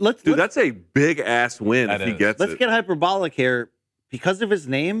 Right. Dude, that's a big ass win That if he is. gets Let's it. get hyperbolic here. Because of his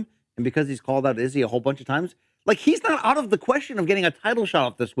name and because he's called out Izzy a whole bunch of times, like he's not out of the question of getting a title shot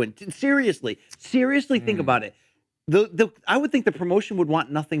off this win. Seriously think about it. I would think the promotion would want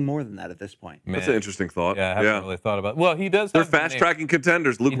nothing more than that at this point. That's an interesting thought. Yeah, I haven't really thought about it. Well, he does. They're have the name. fast-tracking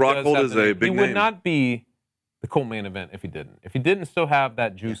contenders. Luke He does Rockhold have is the a name. big He name. would not be the co-main event if he didn't. If he didn't still have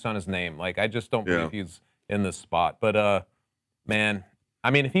that juice on his name, like I just don't believe he's in this spot. But man,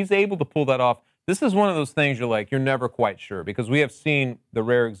 I mean, if he's able to pull that off, this is one of those things you're never quite sure, because we have seen the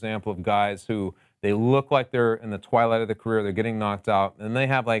rare example of guys who they look like they're in the twilight of their career, they're getting knocked out, and they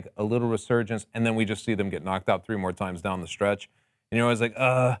have like a little resurgence, and then we just see them get knocked out 3 more times down the stretch. And you're always like,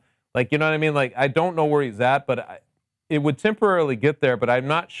 you know what I mean? Like, I don't know where he's at, but it would temporarily get there, but I'm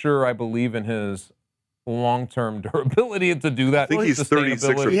not sure I believe in his long-term durability to do that. I think he's 36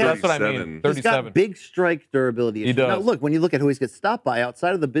 or sustainability. That's what I 37. mean. He's got big strike durability. He does. Now, look, when you look at who he's get stopped by,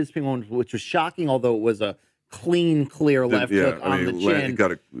 outside of the Bisping one, which was shocking, although it was a clean, clear left hook on the chin.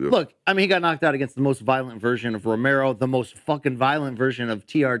 Look, I mean, he got knocked out against the most violent version of Romero, the most fucking violent version of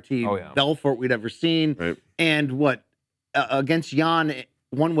TRT Belfort we'd ever seen, and against Jan,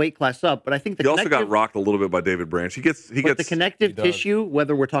 one weight class up. But I think he also got rocked a little bit by David Branch. He gets the connective tissue,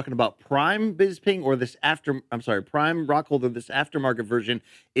 whether we're talking about prime Bisping or prime Rockhold or this aftermarket version,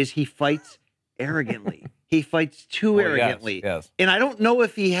 is he fights arrogantly. He fights too arrogantly. Yes. And I don't know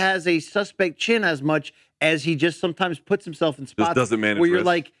if he has a suspect chin as much as he just sometimes puts himself in spots where you're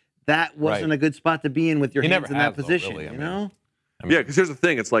like, that wasn't a good spot to be in with your hands in that position. Really, you know? Yeah, because here's the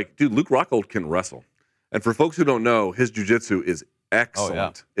thing. It's like, dude, Luke Rockhold can wrestle. And for folks who don't know, his jiu-jitsu is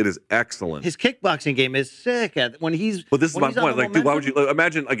excellent. It is excellent. His kickboxing game is sick when he's. But this is my point. Like, dude, why would you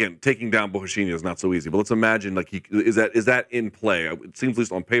imagine? Again, taking down Bohashina is not so easy. But let's imagine, like, is that in play? It seems, at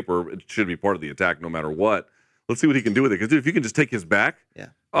least on paper, it should be part of the attack, no matter what. Let's see what he can do with it. Because, dude, if you can just take his back,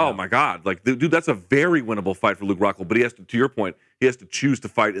 my God, like, dude, that's a very winnable fight for Luke Rockhold. But he has to your point, he has to choose to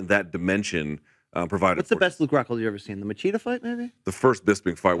fight in that dimension. Provided. What's the best Luke Rockhold you've ever seen? The Machida fight, maybe? The first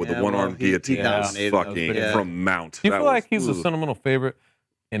Bisping fight with the one-arm guillotine was fucking from Mount. Do you feel like he's a sentimental favorite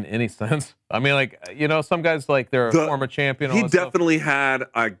in any sense? I mean, like, some guys, like, they're a former champion. He definitely had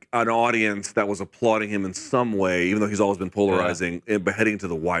an audience that was applauding him in some way, even though he's always been polarizing, but heading to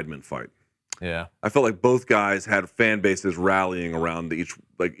the Weidman fight. Yeah. I felt like both guys had fan bases rallying around each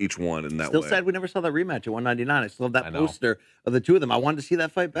one in that way. Still sad we never saw that rematch at 199. I still have that poster of the two of them. I wanted to see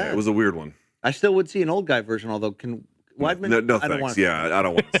that fight back. Yeah, it was a weird one. I still would see an old guy version, although can Weidman? No thanks. I don't want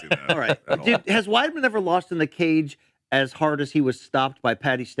to see that. All right. Dude, has Weidman ever lost in the cage as hard as he was stopped by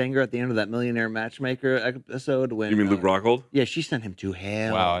Patty Stenger at the end of that Millionaire Matchmaker episode? When you mean Luke Rockhold? Yeah, she sent him to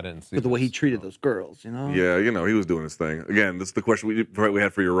hell. Wow, I didn't see for the way he treated those girls, Yeah, he was doing his thing. Again, this is the question we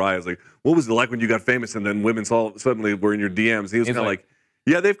had for Uriah. Is like, what was it like when you got famous and then women suddenly were in your DMs? He was kind of like,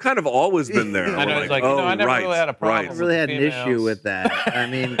 yeah, they've kind of always been there. I know, it's like, I never really had a problem. I really had an issue with that. I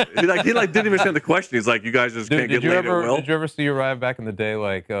mean, he didn't even understand the question. He's like, you guys just can't get laid at will. Did you ever see Uriah back in the day?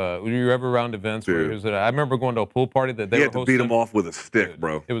 Like, were you ever around events where he was at? I remember going to a pool party that they were hosting. He had to beat him off with a stick,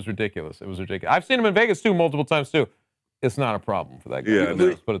 bro. It was ridiculous. I've seen him in Vegas too, multiple times too. It's not a problem for that guy. Yeah,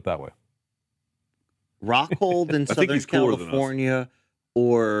 let's put it that way. Rockhold in Southern California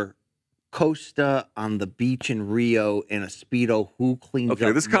or Costa on the beach in Rio in a Speedo. Who cleans up?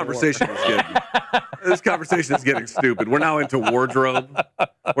 Okay, this conversation is getting stupid. We're now into wardrobe.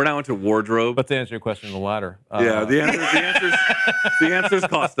 But to answer your question, the latter. The answer is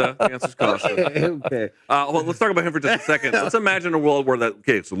Costa. The answer is Costa. Okay. Well, let's talk about him for just a second. Let's imagine a world where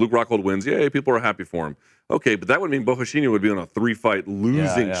so Luke Rockhold wins. Yay, people are happy for him. Okay, but that would mean Bohashina would be on a 3-fight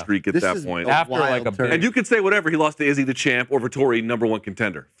losing streak at that point. After like a big... And you could say whatever. He lost to Izzy the champ or Vettori, #1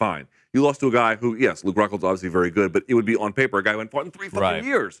 contender. Fine. You lost to a guy who, yes, Luke Rockhold's obviously very good, but it would be on paper a guy who hadn't fought in 3 fucking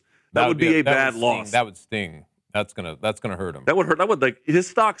years. That would be a bad loss. That would sting. That's gonna hurt him. That would hurt. That would his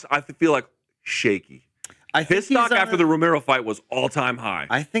stocks. I feel like shaky. His stock after the Romero fight was all-time high.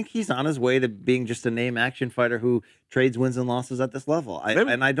 I think he's on his way to being just a name action fighter who trades wins and losses at this level.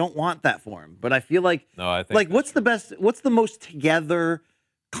 And I don't want that for him. But I feel like, what's the most together,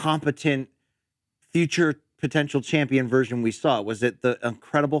 competent, future potential champion version we saw? Was it the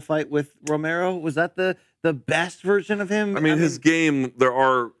incredible fight with Romero? Was that the best version of him? I mean, his game, there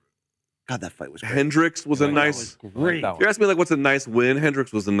are... God, that fight was great. Hendricks was a nice... great. You're asking me, like, what's a nice win?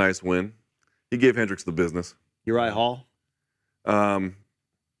 Hendricks was a nice win. He gave Hendricks the business. Uriah Hall?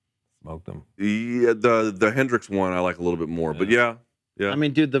 Smoked him. Yeah, the Hendricks one I like a little bit more. But yeah. I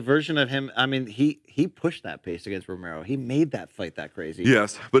mean, dude, the version of him, I mean, he pushed that pace against Romero. He made that fight that crazy.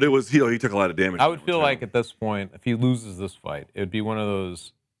 Yes, but it was, he took a lot of damage. I would feel like at this point, if he loses this fight, it would be one of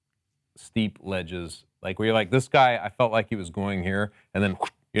those steep ledges Like where you're like, this guy, I felt like he was going here, and then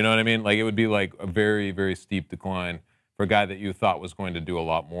you know what I mean? Like it would be like a very, very steep decline for a guy that you thought was going to do a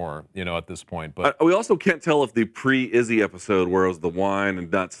lot more, at this point. But we also can't tell if the pre-Izzy episode, where it was the wine and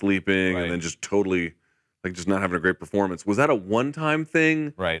not sleeping, and then just totally, like, just not having a great performance, was that a one-time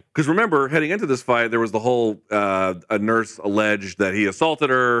thing? Right. Because remember, heading into this fight, there was the whole a nurse alleged that he assaulted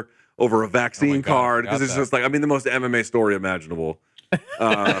her over a vaccine card. Because it's just like, I mean, the most MMA story imaginable.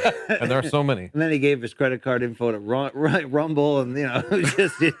 And there are so many. And then he gave his credit card info to Rumble, and it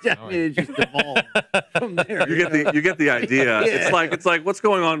just evolved from there. You get the idea. Yeah. It's like what's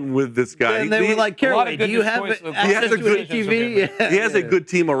going on with this guy? And they were like, Caraway, do you have access to TV? He has a good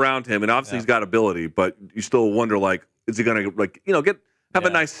team around him, and obviously he's got ability. But you still wonder, like, is he going to have a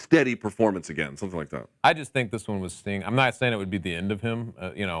nice steady performance again, something like that? I just think this one was sting. I'm not saying it would be the end of him,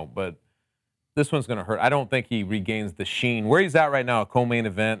 but. This one's going to hurt. I don't think he regains the sheen. Where he's at right now, a co-main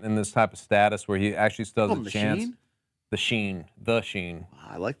event in this type of status where he actually still has a chance. The sheen. Wow,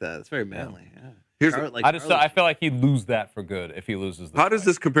 I like that. It's very manly. Yeah. I feel like he'd lose that for good if he loses this How does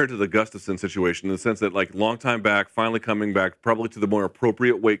this compare to the Gustafsson situation in the sense that, like, long time back, finally coming back, probably to the more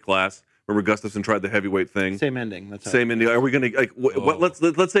appropriate weight class? Remember Gustafsson tried the heavyweight thing? Same ending. Same ending. Are we going to, like,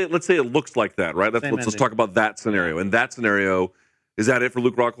 let's say it looks like that, right? Let's talk about that scenario. In that scenario, is that it for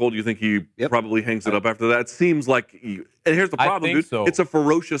Luke Rockhold? Do you think he probably hangs it up after that? It seems like and here's the problem, dude. So. It's a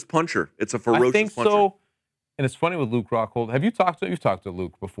ferocious puncher. I think so. And it's funny with Luke Rockhold. You've talked to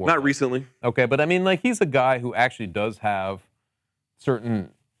Luke before? Not recently. Okay, but I mean, like, he's a guy who actually does have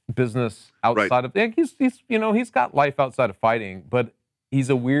certain business outside of. He's got life outside of fighting, but he's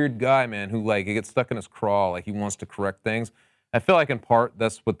a weird guy, man, who, like, he gets stuck in his crawl, like he wants to correct things. I feel like in part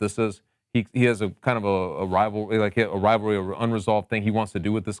that's what this is. He has a kind of a rivalry, or unresolved thing he wants to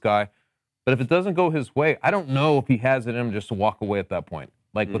do with this guy. But if it doesn't go his way, I don't know if he has it in him just to walk away at that point,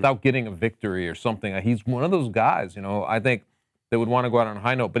 like without getting a victory or something. He's one of those guys, I think, that would want to go out on a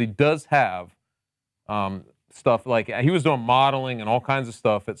high note. But he does have stuff like he was doing modeling and all kinds of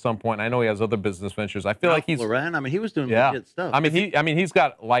stuff at some point. I know he has other business ventures. I feel like he's Loren. I mean, he was doing legit stuff. I mean, he's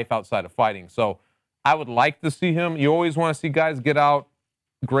got life outside of fighting. So I would like to see him. You always want to see guys get out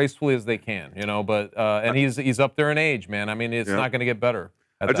gracefully as they can, but and he's up there in age, man. I mean, it's not going to get better.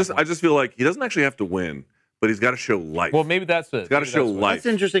 I just feel like he doesn't actually have to win, but he's got to show life. Well, maybe that's it. He's got to show life. That's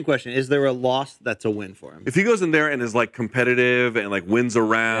an interesting question. Is there a loss that's a win for him? If he goes in there and is, like, competitive and, like, wins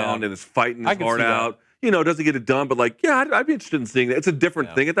around and is fighting his heart out, doesn't get it done, but, like, I'd be interested in seeing that. It's a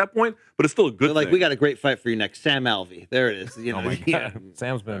different thing at that point, but it's still a good thing. We got a great fight for you next. Sam Alvey. There it is. Oh my God.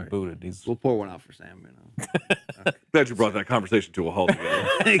 Sam's been booted. We'll pour one out for Sam. Glad you brought that conversation to a halt again.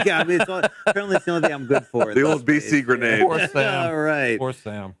 I mean, apparently it's the only thing I'm good for. The old BC grenade. Poor Sam. All right. Poor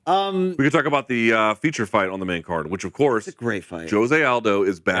Sam. We could talk about the feature fight on the main card, which, of course, it's a great fight. Jose Aldo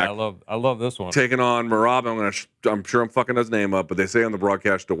is back. Yeah, I love this one. Taking on Merab. I'm sure I'm fucking his name up, but they say on the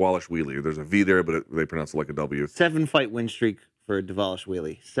broadcast Dvalishvili. There's a V there, but they pronounce it like a W. 7-fight win streak for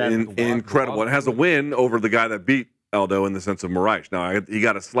Dvalishvili. 7. Incredible. It has a win over the guy that beat Aldo in the sense of Moraes. Now, he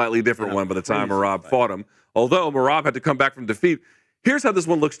got a slightly different one by the time Merab fought him. Although Merab had to come back from defeat. Here's how this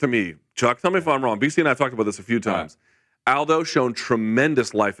one looks to me, Chuck. Tell me if I'm wrong. BC and I have talked about this a few times. Aldo shown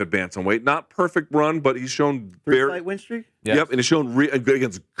tremendous life advance on weight. Not perfect run, but he's shown 3-fight win streak? Yes. Yep, and he's shown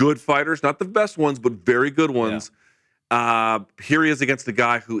against good fighters. Not the best ones, but very good ones. Yeah. Here he is against a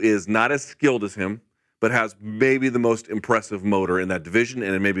guy who is not as skilled as him, but has maybe the most impressive motor in that division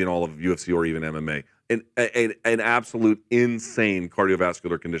and maybe in all of UFC or even MMA. An absolute insane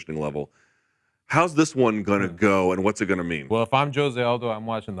cardiovascular conditioning level. How's this one going to go, and what's it going to mean? Well, if I'm Jose Aldo, I'm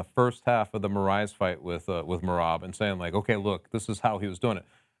watching the first half of the Moraes fight with Merab and saying, like, okay, look, this is how he was doing it.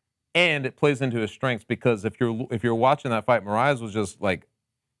 And it plays into his strengths because if you're watching that fight, Moraes was just, like,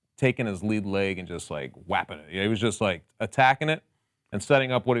 taking his lead leg and just, like, whapping it. He was just, like, attacking it and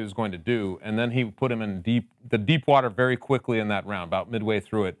setting up what he was going to do. And then he put him in the deep water very quickly in that round, about midway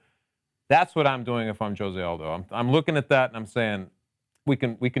through it. That's what I'm doing if I'm Jose Aldo. I'm looking at that and I'm saying, we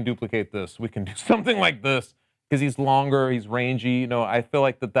can duplicate this. We can do something like this because he's longer, he's rangy. I feel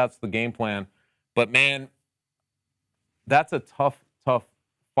like that's the game plan. But, man, that's a tough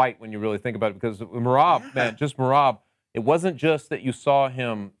fight when you really think about it because Merab, man, just Merab, it wasn't just that you saw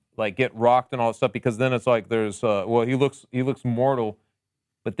him, like, get rocked and all that stuff because then it's like there's, he looks mortal,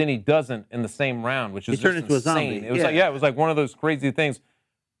 but then he doesn't in the same round, which is just insane. A zombie. It was it was like one of those crazy things.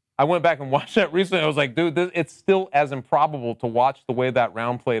 I went back and watched that recently. I was like, dude, it's still as improbable to watch the way that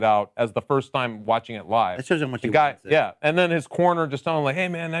round played out as the first time watching it live. That shows how much the he guy, wants it. yeah. And then his corner just telling him, like, hey,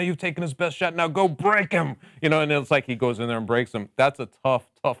 man, now you've taken his best shot. Now go break him. And it's like he goes in there and breaks him. That's a tough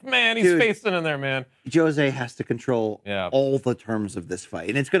man. He's facing in there, man. Jose has to control all the terms of this fight.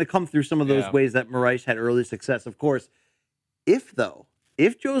 And it's going to come through some of those ways that Moraes had early success. Of course, if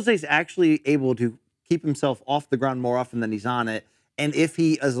Jose's actually able to keep himself off the ground more often than he's on it, and if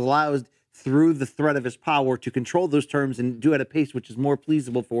he is allowed through the threat of his power to control those terms and do it at a pace which is more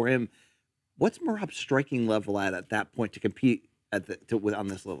pleasable for him, what's Merab's striking level at that point to compete on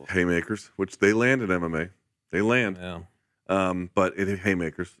this level? Haymakers, which they land in MMA. They land. Yeah. But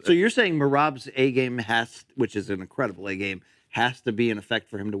haymakers. So you're saying Merab's A game which is an incredible A game, has to be in effect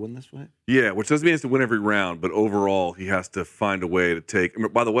for him to win this fight? Yeah, which doesn't mean he has to win every round, but overall he has to find a way to take.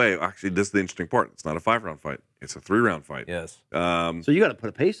 By the way, actually, this is the interesting part. It's not a 5-round fight. It's a 3-round fight. Yes. So you got to put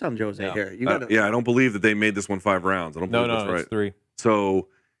a pace on Jose here. I don't believe that they made this one 5 rounds. I don't believe that's right. It's 3. So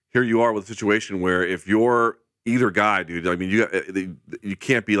here you are with a situation where if you're either guy, dude, I mean, you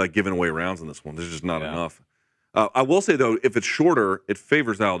can't be like giving away rounds in this one. There's just not enough. I will say, though, if it's shorter, it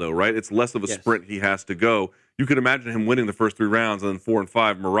favors Aldo, right? It's less of a sprint he has to go. You could imagine him winning the first 3 rounds, and then 4 and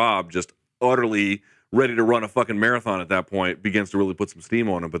 5, Merab just utterly ready to run a fucking marathon at that point, begins to really put some steam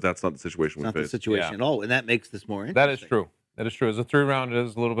on him, but that's not the situation we face. Not the situation at all, and that makes this more interesting. That is true. As a 3-round, it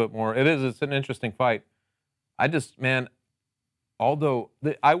is a little bit more. It's an interesting fight. Aldo,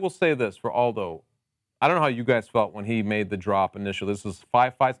 I will say this for Aldo. I don't know how you guys felt when he made the drop initially. This is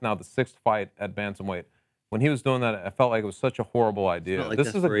 5 fights now, the 6th fight at bantamweight. When he was doing that, I felt like it was such a horrible idea. Like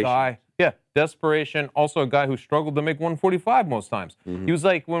this is a guy, desperation. Also a guy who struggled to make 145 most times. Mm-hmm. He was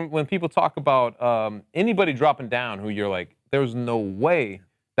like, when people talk about anybody dropping down who you're like, there's no way.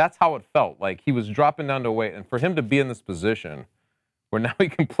 That's how it felt. Like he was dropping down to weight. And for him to be in this position where now he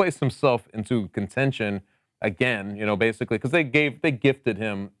can place himself into contention again, basically, because they gifted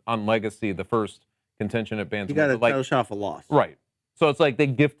him on legacy the first contention at bantamweight. You got to title shot off a loss. Right. So it's like they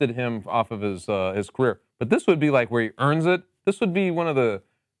gifted him off of his career. But this would be like where he earns it. This would be one of the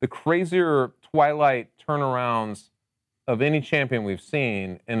crazier twilight turnarounds of any champion we've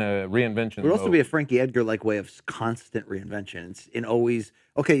seen in a reinvention. It would also be a Frankie Edgar-like way of constant reinvention. And always,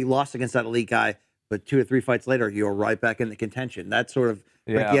 okay, you lost against that elite guy, but 2 or 3 fights later, you're right back in the contention. That's sort of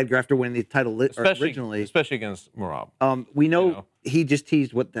Frankie Edgar after winning the title originally. Especially against Merab. We know he just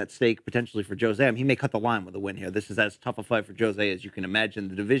teased what that stake potentially for Jose. He may cut the line with a win here. This is as tough a fight for Jose as you can imagine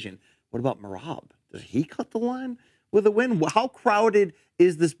the division. What about Merab? Does he cut the line with a win? How crowded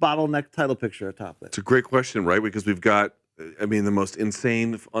is this bottleneck title picture atop it? It's a great question, right? Because we've got, the most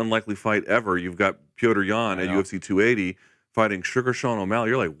insane, unlikely fight ever. You've got Petr Yan at UFC 280 fighting Sugar Sean O'Malley.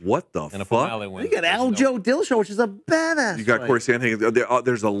 You're like, what the fuck? You got Aljo Dillashaw, which is a badass. You got Corey Sandhagen.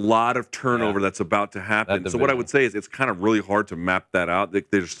 There's a lot of turnover that's about to happen. So what I would say is it's kind of really hard to map that out.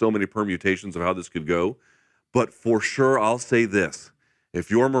 There's so many permutations of how this could go. But for sure, I'll say this. If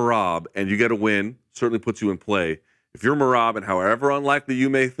you're Merab and you get a win, certainly puts you in play. If you're Merab and however unlikely you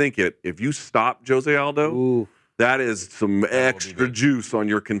may think it, if you stop Jose Aldo, that is some extra juice on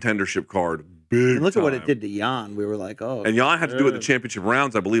your contendership card. And look at what it did to Yan. We were like, oh. And Yan had to do it in the championship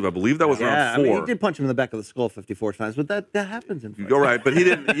rounds, I believe. I believe that was round 4. He did punch him in the back of the skull 54 times, but that happens in fights. You're right, but he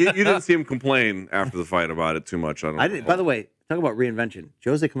didn't. You didn't see him complain after the fight about it too much. I didn't. By the way, talk about reinvention.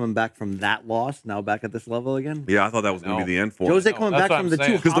 Jose coming back from that loss, now back at this level again. Yeah, I thought that was going to be the end for him. Jose coming back from the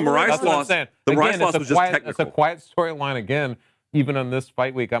 2 because the Moraes loss. The Moraes loss was just technical. It's a quiet storyline again. Even on this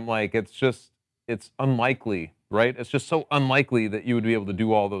fight week, I'm like, it's unlikely, right? It's just so unlikely that you would be able to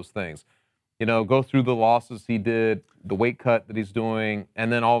do all those things. Go through the losses he did, the weight cut that he's doing,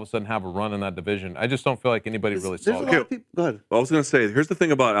 and then all of a sudden have a run in that division. I just don't feel like anybody really saw it. Go ahead. Well, I was going to say, here's the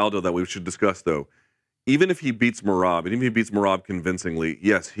thing about Aldo that we should discuss, though. Even if he beats Merab, and even if he beats Merab convincingly,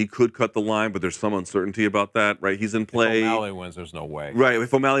 yes, he could cut the line, but there's some uncertainty about that, right? He's in play. If O'Malley wins, there's no way. Right.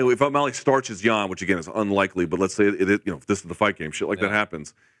 If O'Malley starches Yan, which again is unlikely, but let's say if this is the fight game, shit like that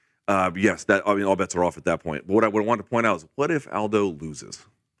happens. Yes, all bets are off at that point. But what I want to point out is, what if Aldo loses?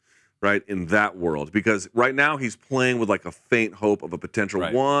 Right, in that world, because right now he's playing with like a faint hope of a potential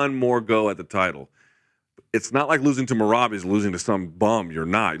one more go at the title. It's not like losing to Merab is losing to some bum. You're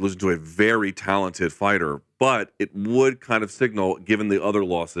not. You're losing to a very talented fighter, but it would kind of signal, given the other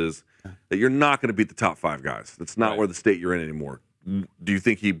losses, that you're not going to beat the top 5 guys. That's not where the state you're in anymore. Do you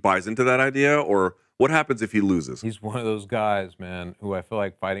think he buys into that idea, or what happens if he loses? He's one of those guys, man, who I feel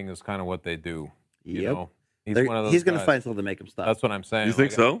like fighting is kind of what they do. You know? He's one of those He's going to fight until they make him stop. That's what I'm saying. You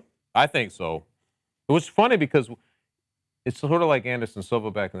think so? I think so. It was funny because It's sort of like Anderson Silva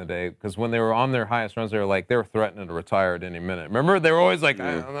back in the day, because when they were on their highest runs, they were threatening to retire at any minute. Remember, they were always like,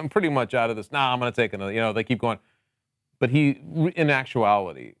 I'm pretty much out of this. Nah, I'm going to take another. They keep going. But in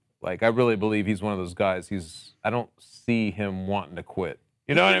actuality, like, I really believe he's one of those guys. I don't see him wanting to quit.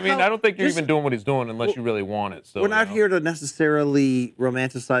 You know what I mean? I don't think you're even doing what he's doing unless you really want it. So we're not here to necessarily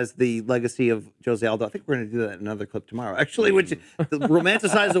romanticize the legacy of Jose Aldo. I think we're going to do that in another clip tomorrow, actually, which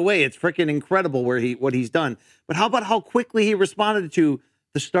romanticize away. It's freaking incredible what he's done. But how about how quickly he responded to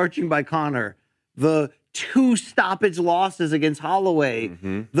the starching by Conor, the 2 stoppage losses against Holloway,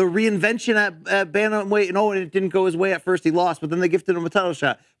 the reinvention at bantamweight, and it didn't go his way at first. He lost, but then they gifted him a title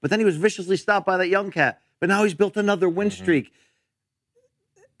shot. But then he was viciously stopped by that young cat. But now he's built another win streak.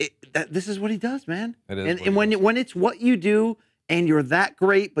 This is what he does, man. It is. And when it's what you do and you're that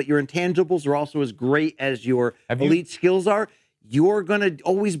great, but your intangibles are also as great as your elite skills are, you're going to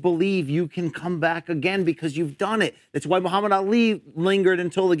always believe you can come back again because you've done it. That's why Muhammad Ali lingered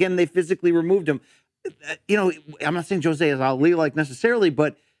until, again, they physically removed him. I'm not saying Jose is Ali like necessarily,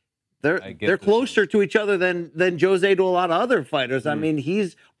 but they're closer to each other than Jose to a lot of other fighters. I mean,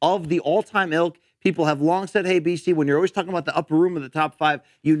 he's of the all-time ilk. People have long said, hey, BC, when you're always talking about the upper room of the top 5,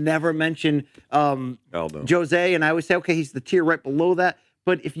 you never mention Jose. And I always say, okay, he's the tier right below that.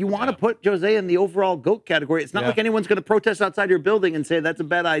 But if you want to put Jose in the overall GOAT category, it's not like anyone's going to protest outside your building and say that's a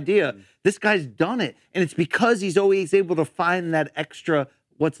bad idea. This guy's done it. And it's because he's always able to find that extra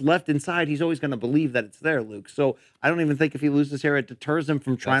what's left inside. He's always going to believe that it's there, Luke. So I don't even think if he loses here, it deters him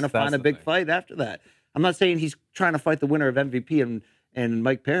from trying to find a big fight after that. I'm not saying he's trying to fight the winner of MVP and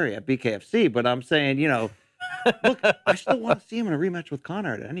Mike Perry at BKFC, but I'm saying, look, I still want to see him in a rematch with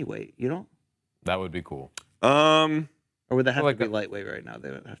Conor at any weight, That would be cool. Or would that have to be lightweight right now? They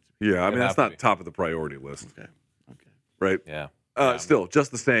would have to be. Yeah, I mean, that's not top of the priority list. Okay. Right? Yeah. Still,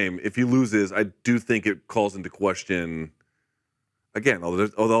 just the same, if he loses, I do think it calls into question, again,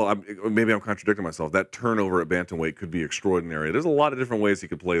 although maybe I'm contradicting myself, that turnover at bantamweight could be extraordinary. There's a lot of different ways he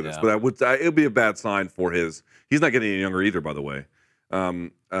could play this, but it would be a bad sign for he's not getting any younger either, by the way.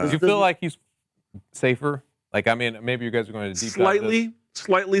 Do you feel like he's safer? Like, I mean, maybe you guys are going to deep dive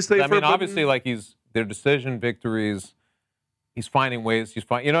slightly safer. I mean, obviously, like, their decision victories, he's finding ways. You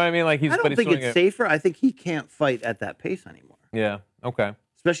know what I mean? Like, I don't think it's safer. I think he can't fight at that pace anymore. Yeah. Okay.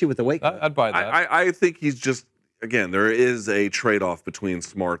 Especially with the weight cut. I'd buy that. I think he's just, again, there is a trade-off between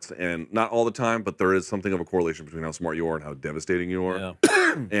smarts and not all the time, but there is something of a correlation between how smart you are and how devastating you are.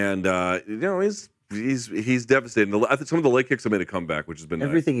 Yeah. And he's devastating. I think some of the leg kicks have made a comeback, which has been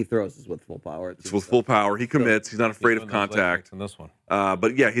everything he throws is with full power. It's with full power. He commits. He's not afraid of contact. In this one,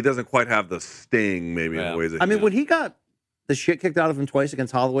 but yeah, he doesn't quite have the sting maybe in the ways that. I mean, when he got the shit kicked out of him twice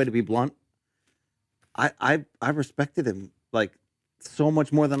against Holloway, to be blunt, I respected him like so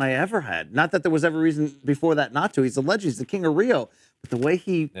much more than I ever had. Not that there was ever reason before that not to. He's a legend. He's the king of Rio. But the way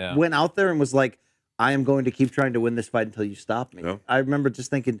he went out there and was like, I am going to keep trying to win this fight until you stop me. Yeah. I remember just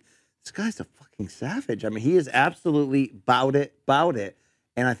thinking, this guy's a fucking savage. I mean, he is absolutely bout it.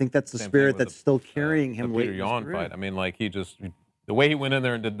 And I think that's the spirit that's still carrying him late in his career. Fight. I mean, like, the way he went in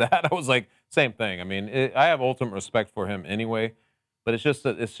there and did that, I was like, same thing. I mean, I have ultimate respect for him anyway, but it's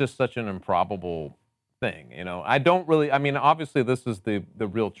just such an improbable thing, I don't really, I mean, obviously this is the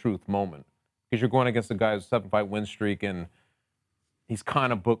real truth moment because you're going against a guy who's 7-fight win streak and he's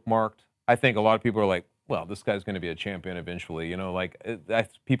kind of bookmarked. I think a lot of people are like, well, this guy's going to be a champion eventually,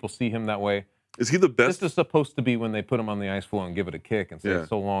 people see him that way. Is he the best? This is supposed to be when they put him on the ice floor and give it a kick and say,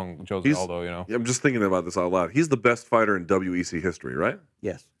 so long, Jose Aldo, Yeah, I'm just thinking about this out loud. He's the best fighter in WEC history, right?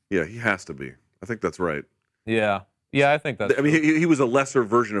 Yes. Yeah, he has to be. I think that's right. Yeah. Yeah, I think that's I mean, he was a lesser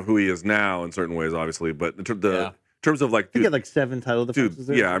version of who he is now in certain ways, obviously, but in terms of like... He had like 7 title defenses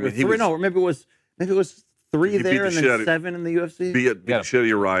there. Yeah, I mean, maybe it was 3 there and then 7 in the UFC. Beat the shit out of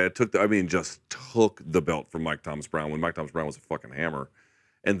Uriah. Just took the belt from Mike Thomas Brown when Mike Thomas Brown was a fucking hammer.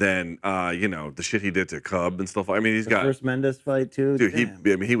 And then, the shit he did to Cub and stuff. I mean, he's got... First Mendes fight, too.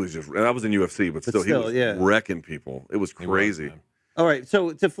 Dude, he was just... That was in UFC, but still he was wrecking people. It was crazy. All right,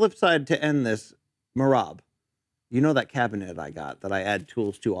 so to flip side, to end this, Merab. You know that cabinet I got that I add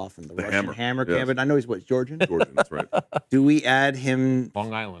tools to often? The Russian hammer cabinet. I know he's Georgian? Georgian, that's right. Do we add him...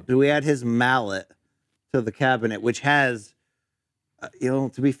 Long Island. Do we add his mallet to the cabinet, which has, to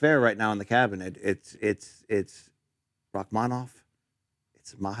be fair right now in the cabinet, it's Rachmanov,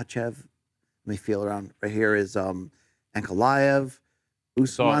 it's Makhachev. Let me feel around. Right here is Ankalaev.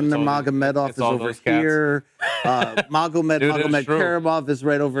 Usman Nurmagomedov is over here. Magomed Karamov is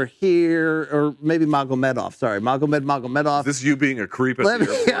right over here. Or maybe Magomedov. Sorry. Magomedov. Is this you being a creep at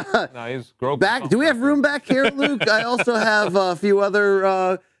the No, he's back. Do we have room back here, Luke? I also have a few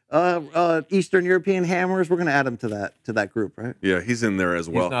other Eastern European hammers. We're gonna add him to that group, right? Yeah, he's in there as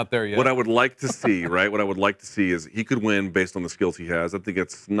well. He's not there yet. What I would like to see, right? What I would like to see is he could win based on the skills he has. I think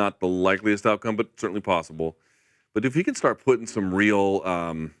it's not the likeliest outcome, but certainly possible. But if he can start putting some real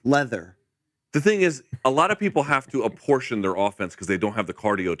leather. The thing is, a lot of people have to apportion their offense because they don't have the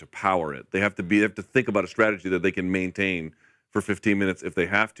cardio to power it. They have to think about a strategy that they can maintain for 15 minutes if they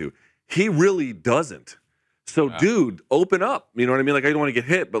have to. He really doesn't. So, dude, open up. You know what I mean? Like, I don't want to get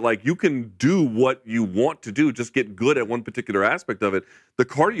hit, but, like, you can do what you want to do. Just get good at one particular aspect of it. The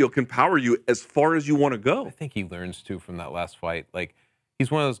cardio can power you as far as you want to go. I think he learns, too, from that last fight. Like,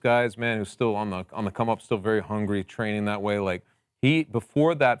 he's one of those guys, man, who's still on the come-up, still very hungry, training that way. Like,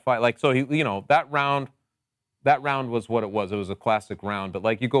 before that fight, like, so he, that round was what it was. It was a classic round. But,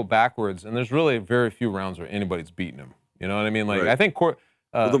 like, you go backwards, and there's really very few rounds where anybody's beating him. You know what I mean? Like, right. I think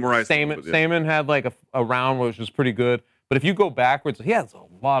Stamen had like a round which was pretty good. But if you go backwards, he has a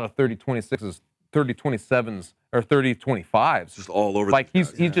lot of 30-26s, 30-27s, or 30-25s. Just all over. Like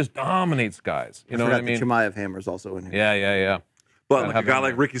he just dominates guys. You know what I mean? The Chimaev hammer's also in here. Yeah. But like a guy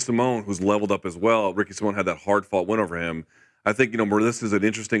like Ricky Simone, who's leveled up as well. Ricky Simone had that hard-fought win over him. I think this is an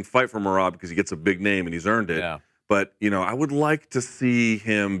interesting fight for Merab because he gets a big name and he's earned it. Yeah. But I would like to see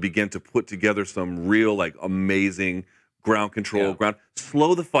him begin to put together some real like amazing ground control,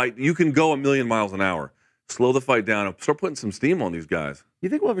 slow the fight. You can go 1,000,000 miles an hour. Slow the fight down and start putting some steam on these guys. You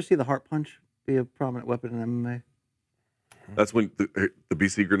think we'll ever see the heart punch be a prominent weapon in MMA? That's when the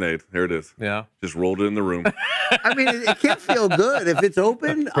BC grenade. There it is. Yeah. Just rolled it in the room. I mean, it can't feel good if it's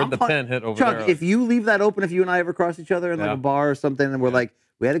open. Heard the pin hit over Chuck, there. if you leave that open, if you and I ever cross each other in like a bar or something, and we're like,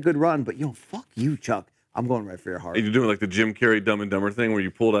 we had a good run, but fuck you, Chuck. I'm going right for your heart. And you're doing like the Jim Carrey Dumb and Dumber thing where you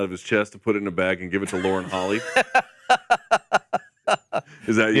pull it out of his chest to put it in a bag and give it to Lauren Holly.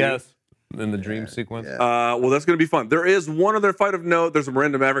 Is that you? Yes. In the dream sequence. Yeah. Well, that's going to be fun. There is one other fight of note. There's a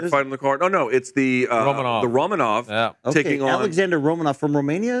Miranda Maverick fight on the card. Oh, no, it's the Romanov. The Romanov taking on Alexander Romanov from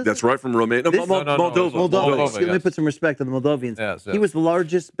Romania. That's right, from Romania. Moldova. Moldova. Let me yes. put some respect on the Moldovians. Yes. He was the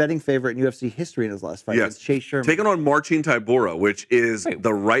largest betting favorite in UFC history in his last fight against Chase Sherman. Taking on Marcin Tybura, which is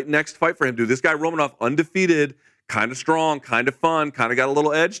the right next fight for him, dude. This guy Romanov, undefeated, kind of strong, kind of fun, kind of got a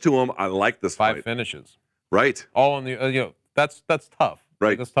little edge to him. I like this fight. 5 finishes. Right. All on the that's tough.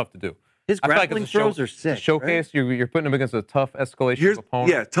 Right. That's tough to do. His grappling throws are sick. Showcase, right? You're putting him against a tough escalation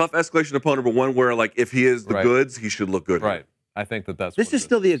opponent. Yeah, tough escalation opponent, but one where like if he is the goods, he should look good. Right. I think that's this is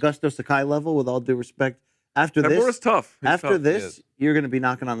still the Augusto Sakai level, with all due respect. After Tybura's this, tough. After this, you're going to be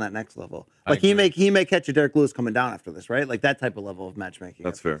knocking on that next level. Like he may catch a Derek Lewis coming down after this, right? Like that type of level of matchmaking.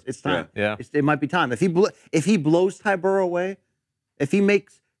 That's fair. It's time. Yeah. It might be time. If he blows Tybura away, if he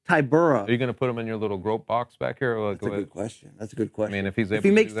makes Tybura, are you going to put him in your little grope box back here? Or that's a good question. That's a good question. I mean, if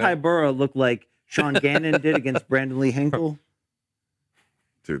he makes Tybura look like Sean Gannon did against Brandon Lee Hinkle.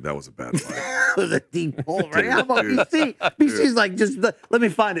 Dude, that was a bad fight. That was a deep hole, right? How about BC? BC's like, just let me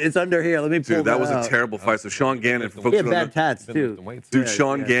find it. It's under here. Let me pull that was out. a terrible fight. So Sean Gannon, for folks he had who bad tats too. Dude,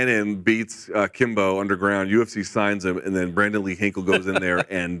 Sean Gannon beats Kimbo underground. UFC signs him, and then Brandon Lee Hinkle goes in there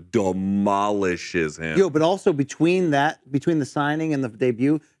and demolishes him. Yo, but also between the signing and the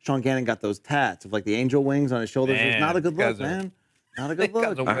debut, Sean Gannon got those tats of like the angel wings on his shoulders. Man, It's not a good look, man. Not a good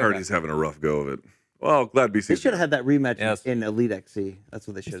look. I heard he's having a rough go of it. Well, glad BC. They should have had that rematch in Elite XC. That's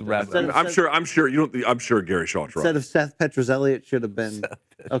what they should have done. I'm sure Gary Shaw tried. Instead of Seth Petrozelli, it should have been.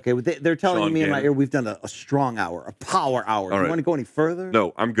 Okay, they're telling Sean me in my Gannon. ear we've done a strong hour, a power hour. All You right. want to go any further?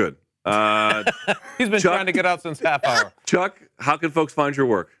 No, I'm good. He's been trying to get out since half hour. Chuck, how can folks find your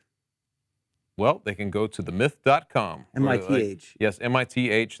work? Well, they can go to themyth.com. MITH. Yes,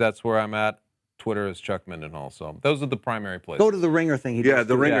 MITH. That's where I'm at. Twitter is Chuck Mindenhall. So those are the primary places. Go to the Ringer thing.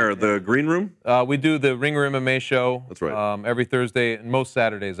 The Ringer, the Green Room. We do the Ringer MMA show. That's right. Every Thursday and most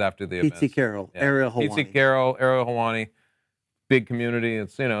Saturdays after the event. Pizzi Carroll, Ariel Hawani. Pizzi Carroll, Ariel Hawani. Big community.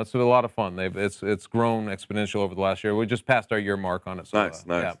 It's it's a lot of fun. It's grown exponential over the last year. We just passed our year mark on it. So, Nice.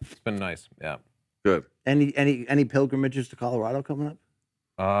 Yeah, it's been nice. Yeah. Good. Any pilgrimages to Colorado coming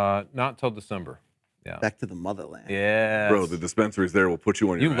up? Not till December. Yeah. Back to the motherland. Yeah. Bro, the dispensaries there will put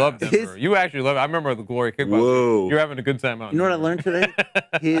you on your You ass. love Denver. You actually love it. I remember the Glory Kickboxing. Whoa. You're having a good time out You know what I there. learned today?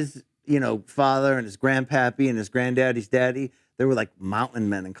 His, father and his grandpappy and his granddaddy's daddy, they were like mountain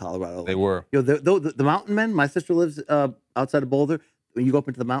men in Colorado. They were. The mountain men, my sister lives outside of Boulder. When you go up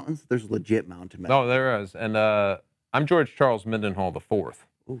into the mountains, there's legit mountain men. No, there is. And I'm George Charles Mindenhall IV.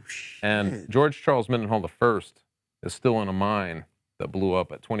 Oh, shit. And George Charles Mindenhall I is still in a mine that blew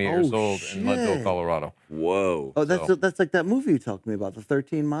up at 28 years old in Leadville, Colorado. Whoa. Oh, that's like that movie you talked to me about, the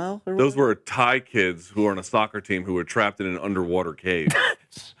 13 Mile? Those were Thai kids who are on a soccer team who were trapped in an underwater cave.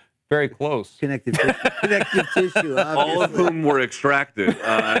 Very close. Connective tissue. All of whom were extracted.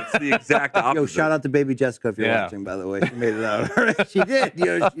 It's the exact opposite. Yo, shout out to baby Jessica if you're watching, by the way. She made it out. All right, she did.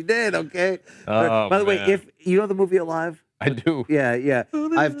 She did, okay? Oh, by the way, man. if you know the movie Alive? I do. Yeah.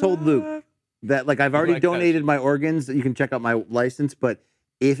 I've told Luke that, like, I've already donated my organs. You can check out my license, but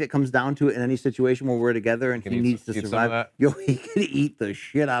if it comes down to it in any situation where we're together and he needs to survive, he can eat the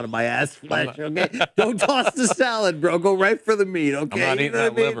shit out of my ass flesh, okay? Don't toss the salad, bro. Go right for the meat, okay? I'm not eating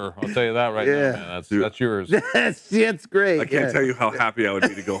that liver. I'll tell you that right now, man. That's yours. That's great. I can't tell you how happy I would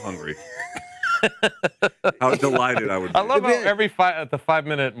be to go hungry. How delighted I would be. I love how at the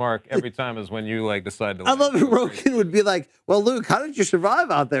 5-minute mark, every time is when you like decide to. I love it. Rogan would be like, "Well, Luke, how did you survive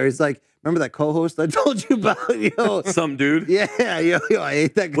out there?" He's like, "Remember that co-host I told you about? Some dude. Yeah, I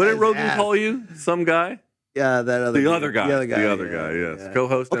ate that guy. What did Rogan call you? Some guy? Yeah, that other. The other guy. The other guy. Yes,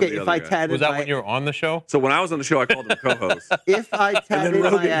 co-host. Okay, and the if other I guy. tatted Was that when you were on the show? So when I was on the show, I called him co-host. If I tatted and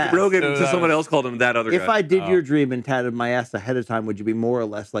then my ass, Rogan to someone else called him that other guy. If I did your dream and tatted my ass ahead of time, would you be more or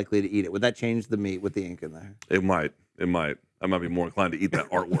less likely to eat it? Would that change the meat with the ink in there? It might. I might be more inclined to eat that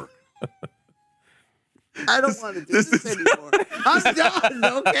artwork. I don't want to do this anymore. I'm done.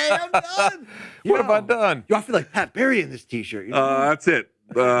 Okay, I'm done. What have I done? I feel like Pat Berry in this T-shirt. You know? That's it.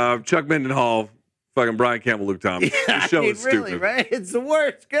 Chuck Mendenhall, fucking Brian Campbell, Luke Thomas. Yeah, the show is really, stupid. right? It's the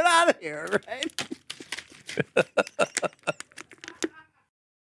worst. Get out of here, right?